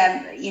 So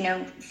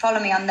follow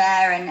me on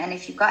there, and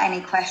if you've got any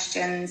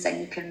questions,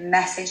 then you can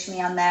message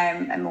me on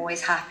there. I'm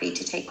always happy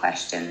to take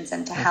questions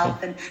and to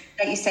help. And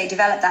like you say,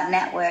 develop that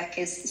network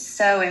is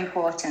so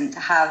important, to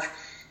have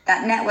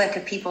that network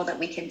of people that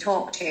we can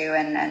talk to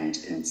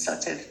and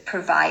sort of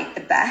provide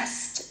the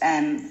best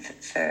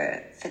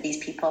for these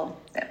people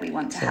that we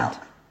want to help.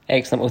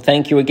 Excellent. Well,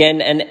 thank you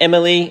again. And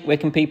Emily, where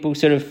can people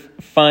sort of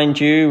find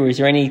you, or is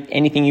there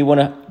anything you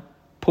want to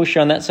push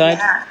on that side?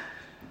 Yeah.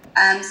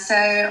 So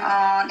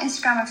on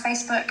Instagram and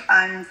Facebook,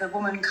 I'm the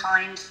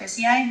Womankind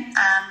Physio.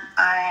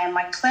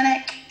 My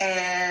clinic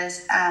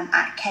is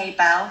at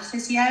K-Bell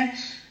Physio.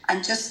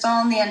 And just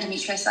on the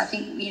endometriosis, I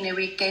think,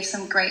 we gave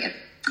some great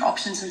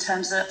options in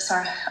terms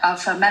of,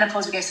 for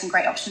menopause, we gave some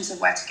great options of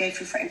where to go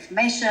for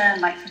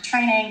information, like for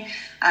training.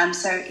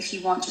 So if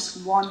you want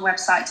just one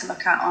website to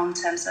look at on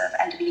terms of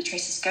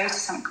endometriosis, go to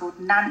something called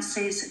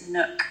Nancy's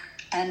Nook,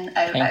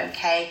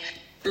 NOOK.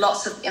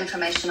 Lots of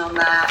information on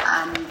there,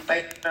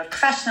 both for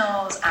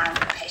professionals and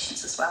for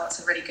patients as well. It's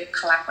a really good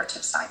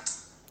collaborative site.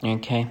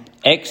 Okay,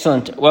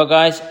 excellent. Well,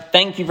 guys,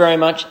 thank you very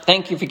much.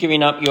 Thank you for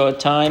giving up your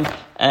time.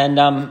 and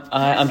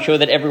I'm sure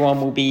that everyone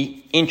will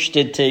be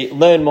interested to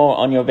learn more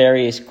on your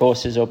various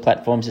courses or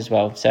platforms as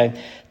well. So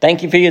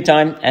thank you for your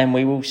time, and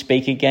we will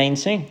speak again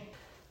soon.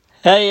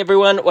 Hey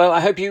everyone, well, I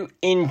hope you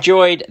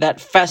enjoyed that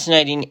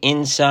fascinating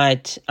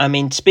insight. I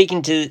mean,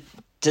 speaking to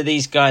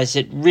these guys,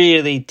 it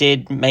really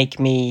did make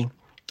me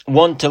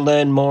want to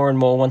learn more and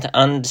more, want to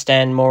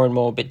understand more and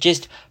more, but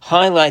just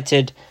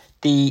highlighted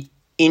the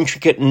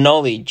intricate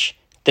knowledge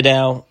that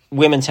our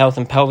women's health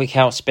and pelvic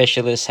health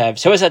specialists have.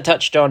 So as I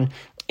touched on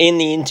in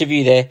the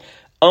interview there,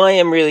 I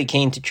am really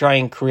keen to try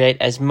and create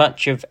as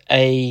much of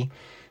a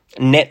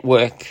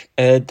network,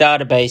 a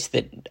database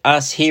that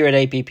us here at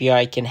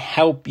APPI can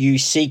help you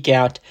seek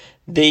out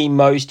the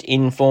most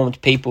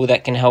informed people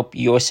that can help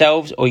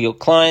yourselves or your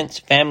clients,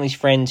 families,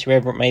 friends,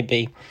 whoever it may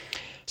be.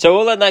 So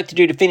all I'd like to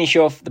do to finish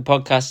off the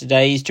podcast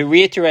today is to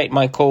reiterate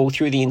my call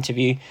through the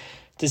interview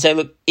to say,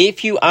 look,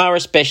 if you are a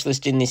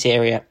specialist in this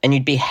area and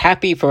you'd be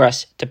happy for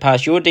us to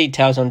pass your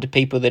details on to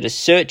people that are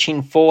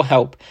searching for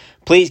help,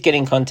 please get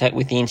in contact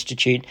with the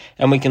Institute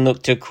and we can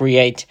look to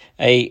create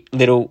a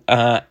little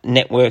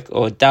network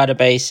or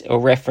database or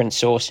reference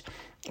source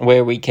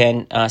where we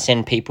can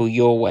send people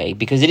your way,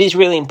 because it is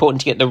really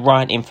important to get the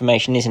right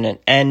information, isn't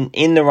it? And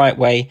in the right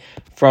way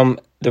from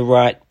the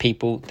right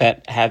people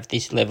that have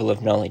this level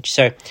of knowledge.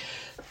 So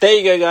there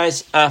you go,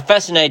 guys.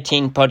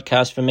 Fascinating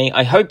podcast for me.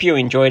 I hope you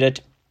enjoyed it.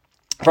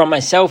 From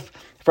myself,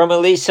 from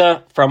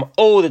Elisa, from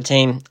all the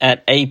team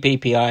at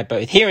APPI,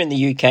 both here in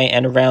the UK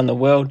and around the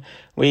world,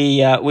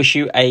 we wish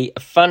you a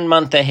fun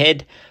month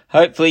ahead.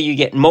 Hopefully you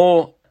get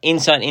more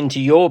insight into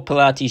your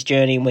Pilates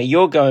journey and where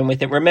you're going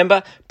with it.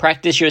 Remember,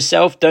 practice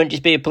yourself. Don't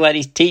just be a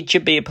Pilates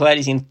teacher, be a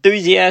Pilates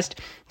enthusiast.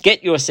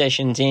 Get your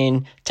sessions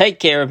in. Take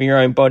care of your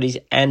own bodies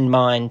and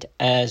mind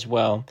as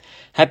well.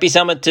 Happy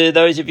summer to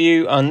those of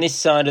you on this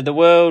side of the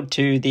world.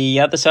 To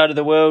the other side of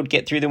the world,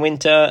 get through the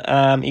winter.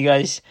 You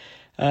guys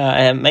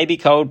may be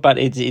cold, but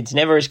it's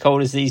never as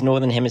cold as these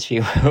Northern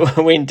Hemisphere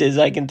winters,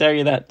 I can tell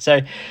you that.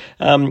 So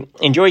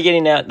enjoy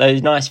getting out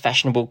those nice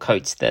fashionable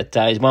coats. That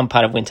is one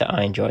part of winter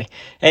I enjoy.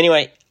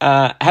 Anyway,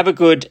 have a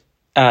good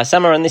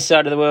summer on this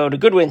side of the world, a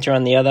good winter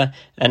on the other,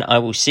 and I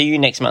will see you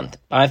next month.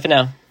 Bye for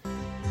now.